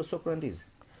wasimamizi wa soko la ndizi?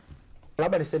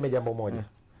 Labda niseme jambo moja.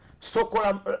 Soko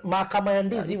la mahakama ya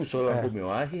ndizi, swala langu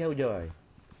umewahi au hujawahi?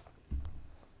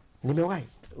 Nimewahi.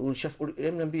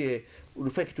 Niambie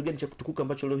ulifanya kitu gani cha kutukuka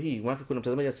ambacho leo hii mwaka kuna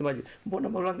mtazamaji asemaje, mbona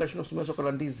Maulanga shinosimama soko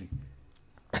la ndizi?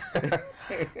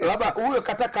 Labda huyo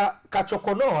kataka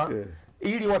kachokonoa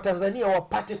ili Watanzania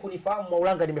wapate kunifahamu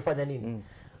Maulanga nimefanya nini.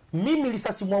 Mimi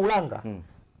risasi Maulanga.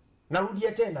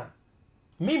 Narudia tena.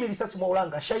 Mimi risasi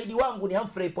Maulanga, shahidi wangu ni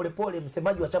Humphrey Polepole,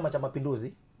 msemaji wa Chama cha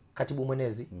Mapinduzi, katibu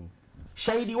mwenezi.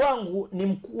 Shahidi wangu ni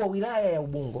mkuu wa wilaya ya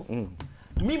Ubungo.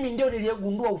 Mimi ndio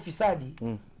niliyegundua ufisadi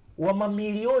wa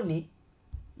mamilioni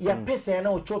ya pesa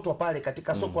yanayochotwa pale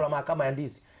katika soko la mahakama ya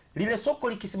ndizi. Lile soko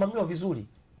likisimamiwa vizuri,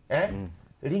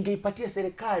 lingeipatia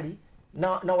serikali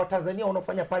na Watanzania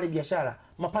wanaofanya pale biashara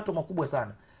mapato makubwa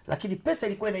sana. Lakini pesa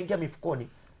ilikuwa inaingia mifukoni.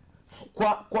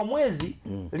 Kwa mwezi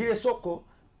lile soko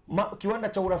kiwanda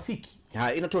cha urafiki.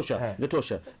 Inatosha.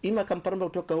 Inatosha. Ima Kamparamba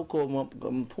kutoka huko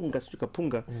Mpunga, sio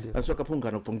Kapunga. Anasema Kapunga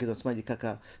anakupongeza, asemaje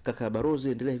kaka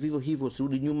Barozi, endelea hivyo hivyo,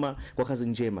 usirudi nyuma kwa kazi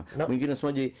njema. Mwingine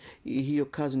anasemaje, hiyo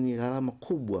kazi ni gharama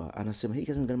kubwa. Anasema hii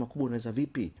kazi ni gharama kubwa, unaweza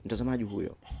vipi? Mtazamaji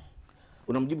huyo.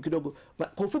 Unamjibu kidogo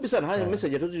kwa ufupi sana. Haya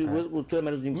message utoe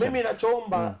maelezo nyingi sana. Mimi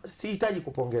ninachoomba sihitaji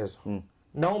kupongezwa.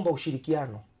 Naomba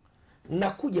ushirikiano.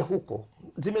 Nakuja huko.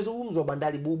 Zimezungumzwa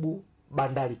bandari bubu,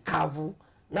 bandari kavu.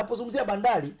 Napozungumzia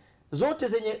bandari zote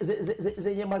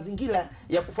zenye mazingira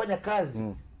ya kufanya kazi,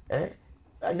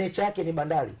 nature yake ni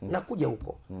bandari. Nakuja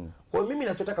huko. Kwa hiyo mimi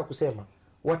ninachotaka kusema,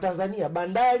 Watanzania,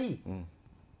 bandari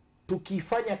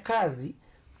tukifanya kazi,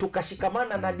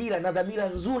 tukashikamana na dira na dhamira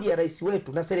nzuri ya rais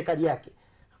wetu na serikali yake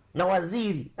na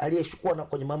waziri aliyeshukua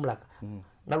kwenye mamlaka.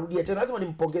 Narudia tena, lazima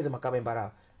nimpongeze Makame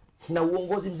Mbarawa na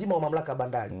uongozi mzima wa mamlaka ya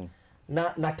bandari.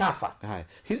 Na TAFA. Haya.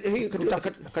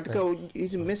 Katika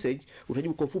hizi message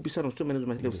utajibu kwa ufupi sana, usome maelezo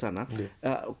marefu sana.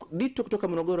 Dito kutoka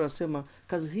Morogoro anasema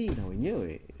kazi hii na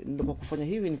wenyewe ndio kwa kufanya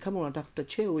hivi ni kama unatafuta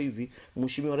cheo hivi,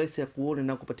 mheshimiwa rais akuone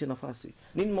na kupatia nafasi.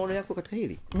 Nini maoni yako katika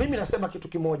hili? Mimi nasema kitu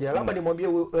kimoja, labda nimwambie,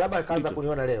 labda kaanza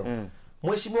kuniona leo.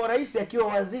 Mheshimiwa rais akiwa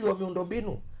waziri wa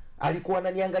miundombinu alikuwa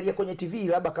ananiangalia kwenye TV,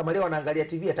 labda kama leo anaangalia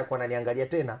TV atakuwa ananiangalia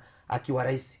tena akiwa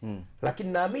rais.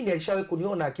 Lakini naamini alishawahi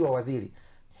kuniona akiwa waziri.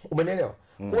 Umeelewa?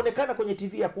 Kuonekana kwenye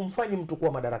TV ya kumfanyi mtu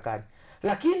kuwa madarakani.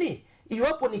 Lakini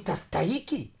iwapo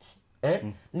nitastahiki,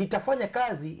 nitafanya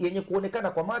kazi yenye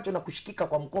kuonekana kwa macho na kushikika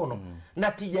kwa mkono,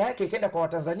 na tija yake ikaenda kwa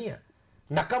Watanzania.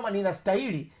 Na kama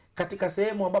ninastahili katika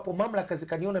sehemu ambapo mamlaka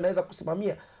zikaniona naweza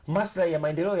kusimamia maslahi ya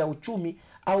maendeleo ya uchumi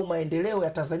au maendeleo ya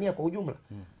Tanzania kwa ujumla,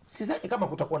 sidhani kama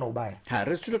kutakuwa na ubaya.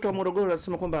 Restuto wa Morogoro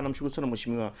anasema kwamba anamshukuru sana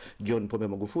Mheshimiwa John Pombe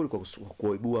Magufuli kwa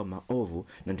kuibua maovu,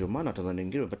 na ndio maana Tanzania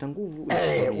wengine wamepata nguvu.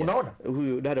 Unaona?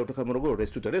 Huyu dada kutoka Morogoro,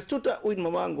 Restuto, huyu ni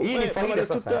mamangu. Hii ni faida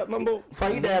sasa.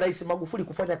 Faida ya Rais Magufuli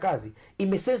kufanya kazi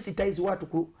imesensitize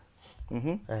watu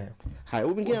Haya,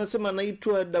 huyu mwingine anasema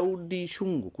anaitwa Daudi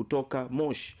Shungu kutoka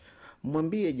Moshi.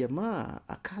 Mwambie jamaa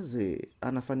akaze,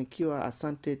 anafanikiwa,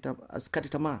 asante, asikate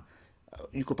tamaa.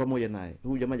 Yuko pamoja naye.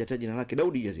 Huyu jamaa hajataja jina lake.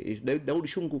 Daudi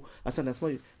Shungu, asante,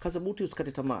 anasema kaza buti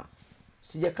usikate tamaa.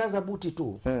 Sijakaza buti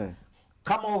tu.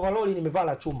 Kama overall nimevaa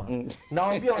la chuma.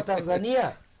 Nawaambia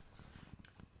Watanzania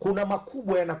kuna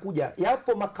makubwa yanakuja.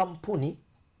 Yapo makampuni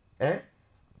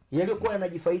yaliyokuwa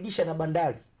yanajifaidisha na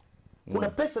bandari. Kuna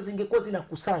pesa zingekuwa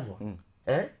zinakusanywa.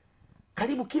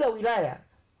 Karibu kila wilaya,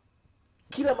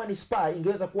 kila manispaa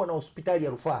ingeweza kuwa na hospitali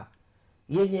ya rufaa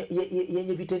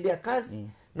yenye vitendea kazi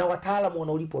na wataalamu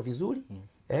wanaolipwa vizuri,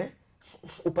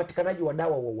 upatikanaji wa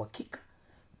dawa wa uhakika.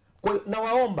 Kwa hiyo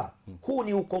nawaomba, huu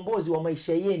ni ukombozi wa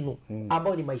maisha yenu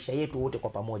ambao ni maisha yetu wote kwa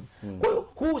pamoja. Kwa hiyo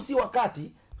huu si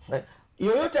wakati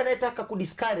yoyote anayetaka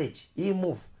kudiscourage hii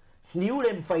move ni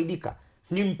yule mfaidika,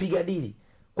 ni mpiga dili.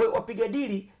 Kwa hiyo wapiga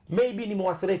dili maybe ni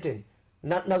mwathreaten,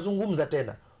 na nazungumza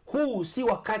tena, huu si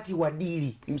wakati wa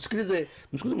dili. Msikilize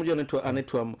mmoja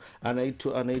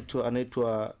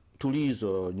anaitwa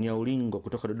Tulizo Nyaulingo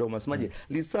kutoka Dodoma. Asemaje?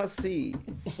 Risasi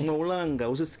Maulanga,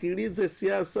 usisikilize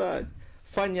siasa,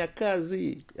 fanya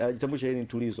kazi. Jitambulisha yeye ni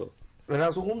Tulizo.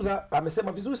 Nazungumza,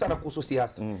 amesema vizuri sana kuhusu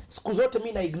siasa. Siku zote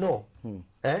mimi na ignore.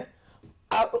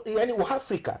 Yaani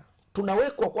Afrika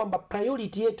tunawekwa kwamba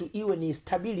priority yetu iwe ni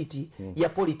stability ya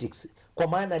politics, kwa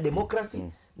maana democracy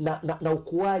na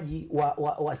ukuaji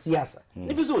wa siasa.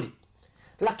 Ni vizuri.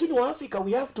 Lakini Afrika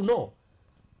we have to know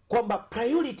kwamba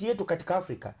priority yetu katika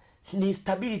Afrika ni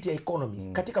stability ya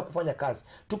economy katika kufanya kazi.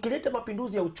 Tukileta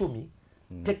mapinduzi ya uchumi,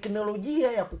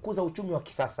 teknolojia ya kukuza uchumi wa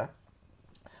kisasa,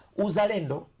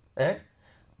 uzalendo,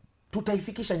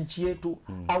 tutaifikisha nchi yetu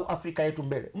au Afrika yetu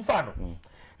mbele. Mfano,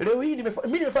 leo hii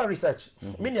mimi nimefanya research,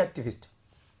 mimi ni activist.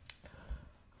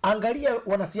 Angalia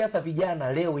wanasiasa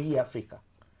vijana leo hii Afrika.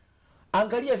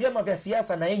 Angalia vyama vya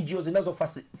siasa na NGO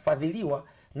zinazofadhiliwa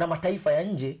na mataifa ya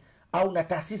nje au na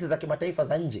taasisi za kimataifa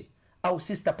za nje au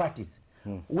sister parties.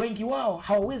 Wengi wao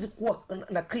hawawezi kuwa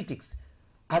na critics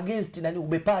against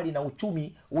ubepari na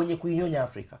uchumi wenye kuinyonya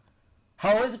Afrika.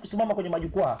 Hawawezi kusimama kwenye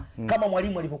majukwaa kama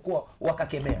Mwalimu alivyokuwa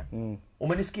wakakemea.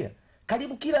 Umenisikia?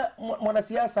 Karibu kila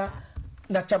mwanasiasa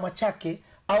na chama chake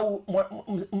au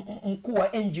mkuu wa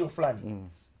NGO fulani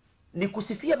ni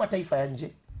kusifia mataifa ya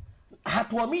nje.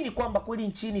 Hatuamini kwamba kweli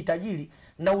nchini tajiri,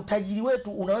 na utajiri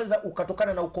wetu unaweza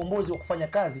ukatokana na ukombozi wa kufanya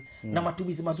kazi na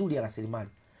matumizi mazuri ya rasilimali.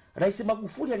 Rais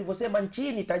Magufuli alivyosema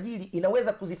nchini tajiri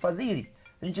inaweza kuzifadhili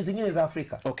nchi zingine za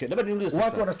Afrika. Labda niulize sasa.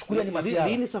 Watu wanachukulia ni masiara.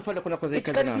 Lini safari kuna kazi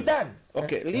zinaanza?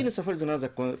 Lini safari zinaanza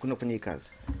kuna kufanya kazi?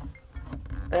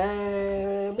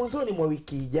 Mwanzoni mwa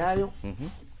wiki ijayo.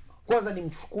 Kwanza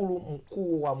nimshukuru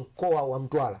mkuu wa mkoa wa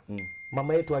Mtwara,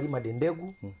 mama yetu Halima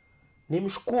Dendegu,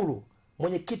 nimshukuru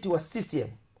mwenyekiti wa CCM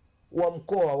wa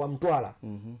mkoa wa Mtwara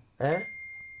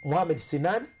Mohamed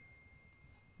Sinani,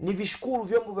 nivishukuru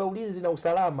vyombo vya ulinzi na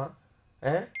usalama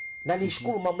na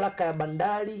nishukuru mamlaka ya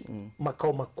bandari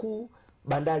makao makuu,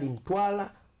 bandari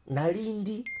Mtwara na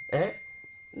Lindi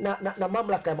na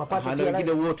mamlaka ya mapato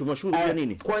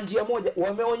nini? Kwa njia moja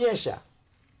wameonyesha,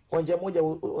 kwa njia moja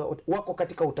wako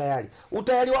katika utayari.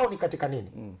 Utayari wao ni katika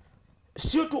nini?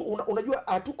 Sio tu unajua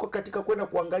hatuko katika kwenda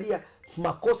kuangalia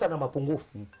makosa na mapungufu,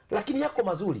 lakini yako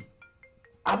mazuri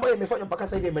ambayo imefanywa mpaka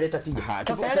sasa hivi imeleta tija.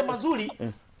 Sasa yale mazuri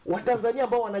Watanzania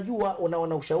ambao wanajua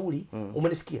wana ushauri,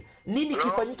 umenisikia? Nini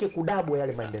kifanyike kudabwa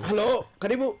yale maendeleo? Hello,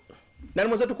 karibu. Nani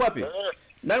mwenzetu uko wapi?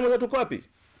 Nani mwenzetu uko wapi?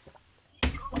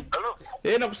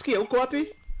 Hello. Nakusikia. Uko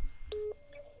wapi?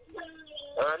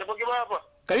 Nipo Kibaha hapa.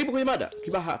 Karibu kwenye mada.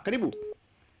 Kibaha, karibu.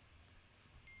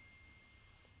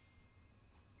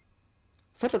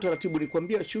 Fuata taratibu,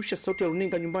 nikwambia shusha sauti ya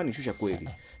runinga nyumbani, shusha kweli.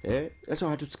 Sasa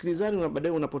hatusikilizani na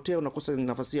baadaye unapotea, unakosa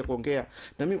nafasi ya kuongea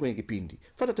na mimi kwenye kipindi.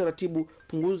 Fuata taratibu,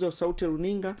 punguza sauti ya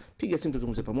runinga, piga simu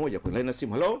tuzungumze pamoja kwenye line ya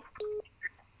simu. Hello?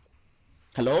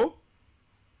 Hello?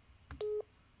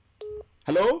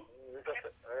 Hello?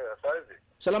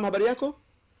 Salama, habari yako?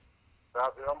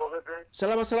 Safi, mambo vipi?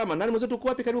 Salama. Nani mwenzetu uko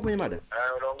wapi? Karibu kwenye mada.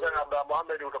 Unaongea na Abdalla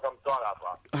Mohamed kutoka Mtwara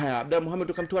hapa. Haya, Abdalla Mohamed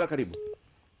kutoka Mtwara, karibu.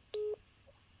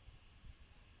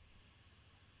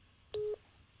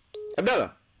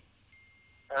 Abdalla.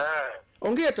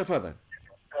 Ongea tafadhali.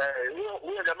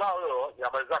 Huyo jamaa huyo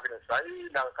habari zake ni sahihi,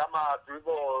 na kama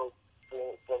tulivyo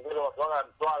pongeza watu wa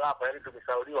Mtwara hapa, yani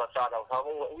tumeshauriwa sana, kwa sababu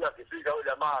huyo akifika huyo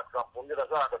jamaa tunampongeza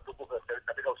sana, atatukuka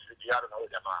katika ushirikiano na huyo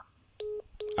jamaa.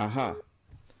 Aha.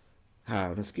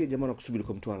 Unasikia jamaa anakusubiri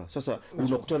kwa Mtwara. Sasa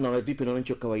unakutana na vipi na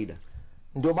wananchi wa kawaida?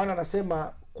 Ndio maana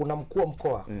nasema kuna mkuu wa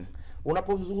mkoa.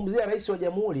 Unapomzungumzia rais wa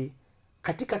jamhuri,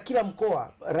 katika kila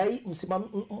mkoa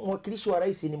mwakilishi wa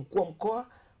rais ni mkuu wa mkoa,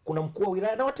 kuna mkuu wa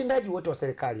wilaya na watendaji wote wa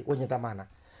serikali wenye dhamana.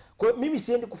 Kwa hiyo mimi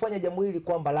siendi kufanya jambo hili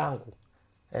kwamba langu.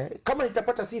 Kama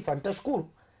nitapata sifa nitashukuru.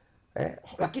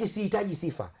 Lakini sihitaji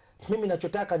sifa. Mimi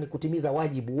ninachotaka ni kutimiza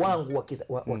wajibu wangu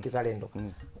wa kizalendo.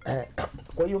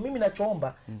 Kwa hiyo mimi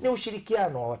nachoomba ni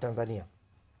ushirikiano wa Watanzania.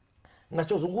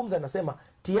 Ninachozungumza nasema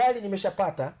tayari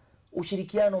nimeshapata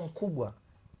ushirikiano mkubwa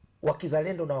wa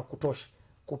kizalendo na wa kutosha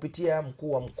kupitia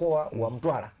mkuu wa mkoa wa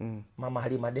Mtwara Mama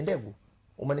Halima Dendegu,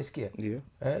 umenisikia? Ndio.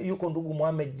 Yuko ndugu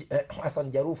Mohamed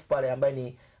Hassan Jaruf pale ambaye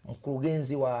ni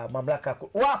mkurugenzi wa mamlaka.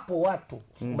 Wapo watu,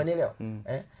 umenielewa?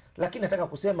 Lakini nataka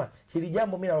kusema hili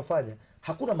jambo mimi nalofanya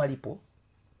hakuna malipo,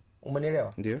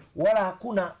 umenielewa? Wala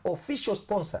hakuna official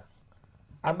sponsor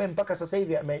ambaye mpaka sasa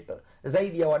hivi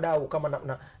zaidi ya wadau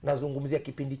kama nazungumzia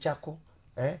kipindi chako,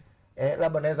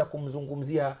 labda naweza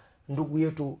kumzungumzia ndugu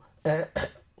yetu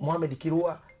Mohamed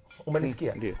Kirua,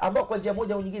 umenisikia? Ambao kwa njia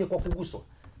moja au nyingine kwa kuguswa,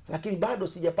 lakini bado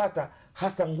sijapata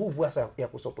hasa nguvu hasa ya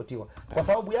kusopotiwa kwa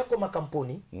sababu yako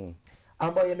makampuni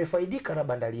ambayo yamefaidika na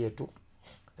bandari yetu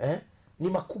ni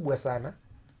makubwa sana.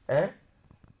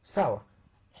 Sawa,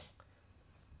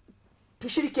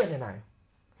 tushirikiane nayo,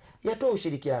 yatoe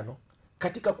ushirikiano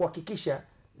katika kuhakikisha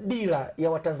dira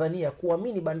ya Watanzania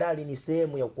kuamini bandari ni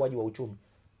sehemu ya ukuaji wa uchumi.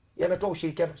 Yanatoa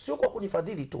ushirikiano sio kwa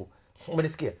kunifadhili tu,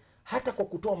 umenisikia, hata kwa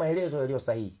kutoa maelezo yaliyo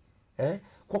sahihi,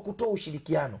 kwa kutoa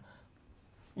ushirikiano.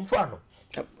 Mfano,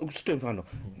 usitoe mfano.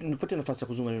 Nipate nafasi ya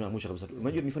kuzungumza neno la mwisho kabisa.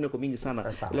 Unajua mifano iko mingi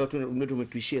sana. Leo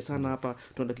tumetuishia sana hapa.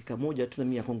 Tuna dakika moja,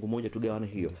 tuna 100 kongo moja, tugawane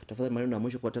hiyo. Tafadhali maneno ya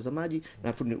mwisho kwa watazamaji, na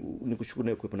afu nikushukuru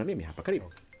na kuwepo na mimi hapa.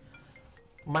 Karibu.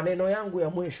 Maneno yangu ya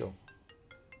mwisho,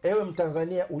 ewe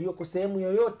Mtanzania ulioko sehemu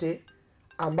yoyote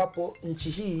ambapo nchi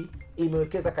hii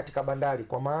imewekeza katika bandari,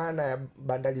 kwa maana ya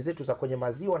bandari zetu za kwenye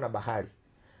maziwa na bahari,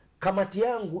 kamati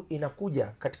yangu inakuja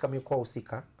katika mikoa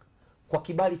husika kwa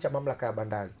kibali cha mamlaka ya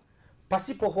bandari,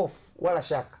 pasipo hofu wala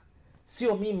shaka.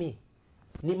 Sio mimi,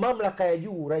 ni mamlaka ya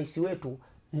juu. Rais wetu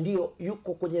ndio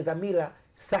yuko kwenye dhamira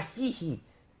sahihi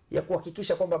ya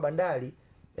kuhakikisha kwamba bandari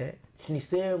ni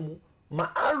sehemu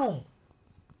maalum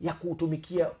ya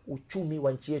kuutumikia uchumi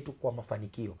wa nchi yetu kwa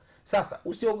mafanikio. Sasa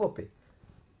usiogope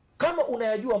kama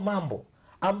unayajua mambo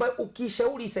ambayo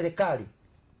ukishauri serikali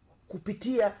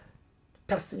kupitia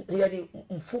yani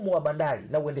mfumo wa bandari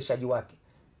na uendeshaji wake,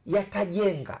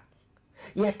 yatajenga,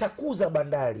 yatakuza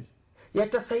bandari,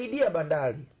 yatasaidia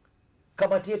bandari,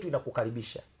 kamati yetu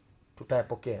inakukaribisha,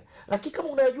 tutayapokea. Lakini kama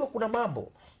unayajua kuna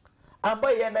mambo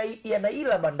ambayo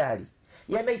yanaila bandari,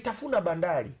 yanaitafuna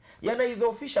bandari,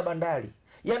 yanaidhoofisha bandari,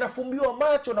 yanafumbiwa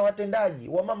macho na watendaji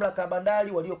wa mamlaka ya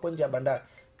bandari walioko nje ya bandari,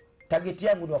 target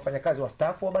yangu ni wafanyakazi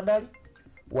wastaafu wa bandari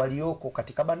walioko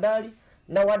katika bandari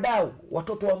na wadau,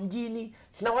 watoto wa mjini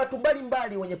na watu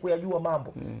mbalimbali wenye kuyajua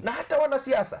mambo na hata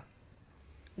wanasiasa.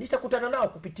 nitakutana nao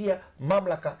kupitia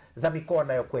mamlaka za mikoa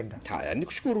nayokwenda. Haya,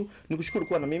 nikushukuru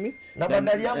kuwa na mimi. Na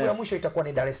bandari yangu ya mwisho itakuwa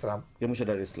ni Dar es Salaam. Ya mwisho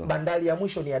Dar es Salaam. Bandari ya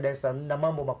mwisho ni ya Dar es Salaam, na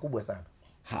mambo makubwa sana.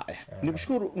 Haya,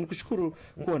 nikushukuru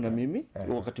kuwa na mimi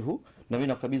wakati huu, na mimi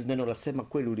nakabidhi neno la Sema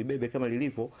Kweli ulibebe kama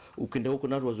lilivyo, ukenda huko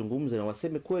na watu wazungumze na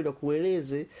waseme kweli, wa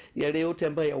kueleze yale yote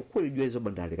ambayo ya ukweli juu ya hizo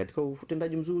bandari, katika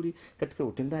utendaji mzuri, katika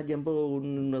utendaji ambao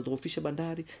unadhoofisha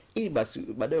bandari, ili basi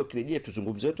baadaye ukirejea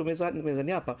tuzungumze wetu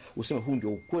mezani hapa, useme huu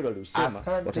ndio ukweli aliosema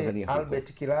wa Tanzania.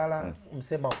 Albert Kilala,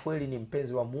 Msema Kweli ni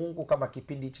mpenzi wa Mungu kama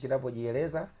kipindi hichi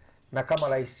kinavyojieleza, na kama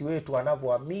rais wetu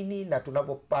anavyoamini na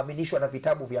tunavyoaminishwa na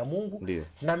vitabu vya Mungu. Ndiyo.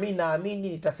 Na mimi naamini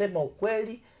nitasema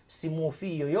ukweli,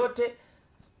 simuofii yoyote.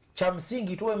 Cha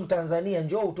msingi tuwe Mtanzania,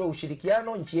 njoo utoe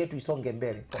ushirikiano, nchi yetu isonge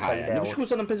mbele kwa faida ya wote. Nikushukuru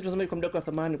sana mpenzi mtazamaji kwa muda wako wa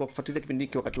thamani kwa kufuatilia kipindi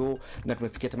hiki wakati huu, na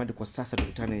tumefikia tamati kwa sasa.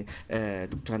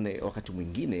 Tukutane wakati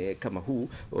mwingine kama huu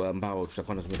ambao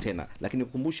tutakuwa tunazungumza tena. Lakini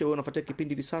ukumbushe wewe unafuatilia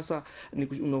kipindi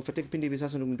hivi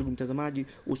sasa, ndugu mtazamaji,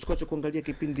 usikose kuangalia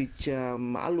kipindi cha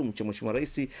maalum cha Mheshimiwa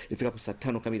Rais ifikapo saa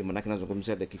 5 kamili, maana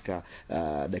nazungumzia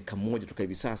dakika moja toka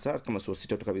hivi sasa, kama sio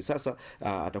 6 toka hivi sasa.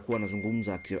 Atakuwa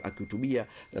anazungumza akihutubia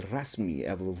rasmi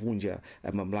vunja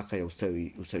mamlaka ya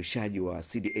ustawishaji wa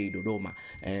CDA Dodoma,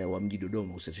 wa mji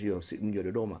Dodoma, ustawishaji wa mji wa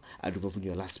Dodoma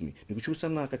alivyovunjwa rasmi. Nikushukuru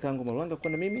sana kakaangu Malanga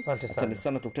kwa na mimi. Asante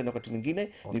sana, tukutane wakati mwingine.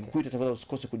 Nikukuita tafadhali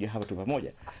usikose kuja hapa tu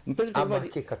pamoja. Mpenzi mtazamaji,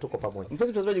 hakika tuko pamoja.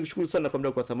 Mpenzi mtazamaji, nikushukuru sana kwa muda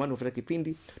wako wa thamani ufuatilia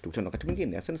kipindi. Tukutane wakati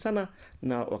mwingine. Asante sana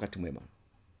na wakati mwema.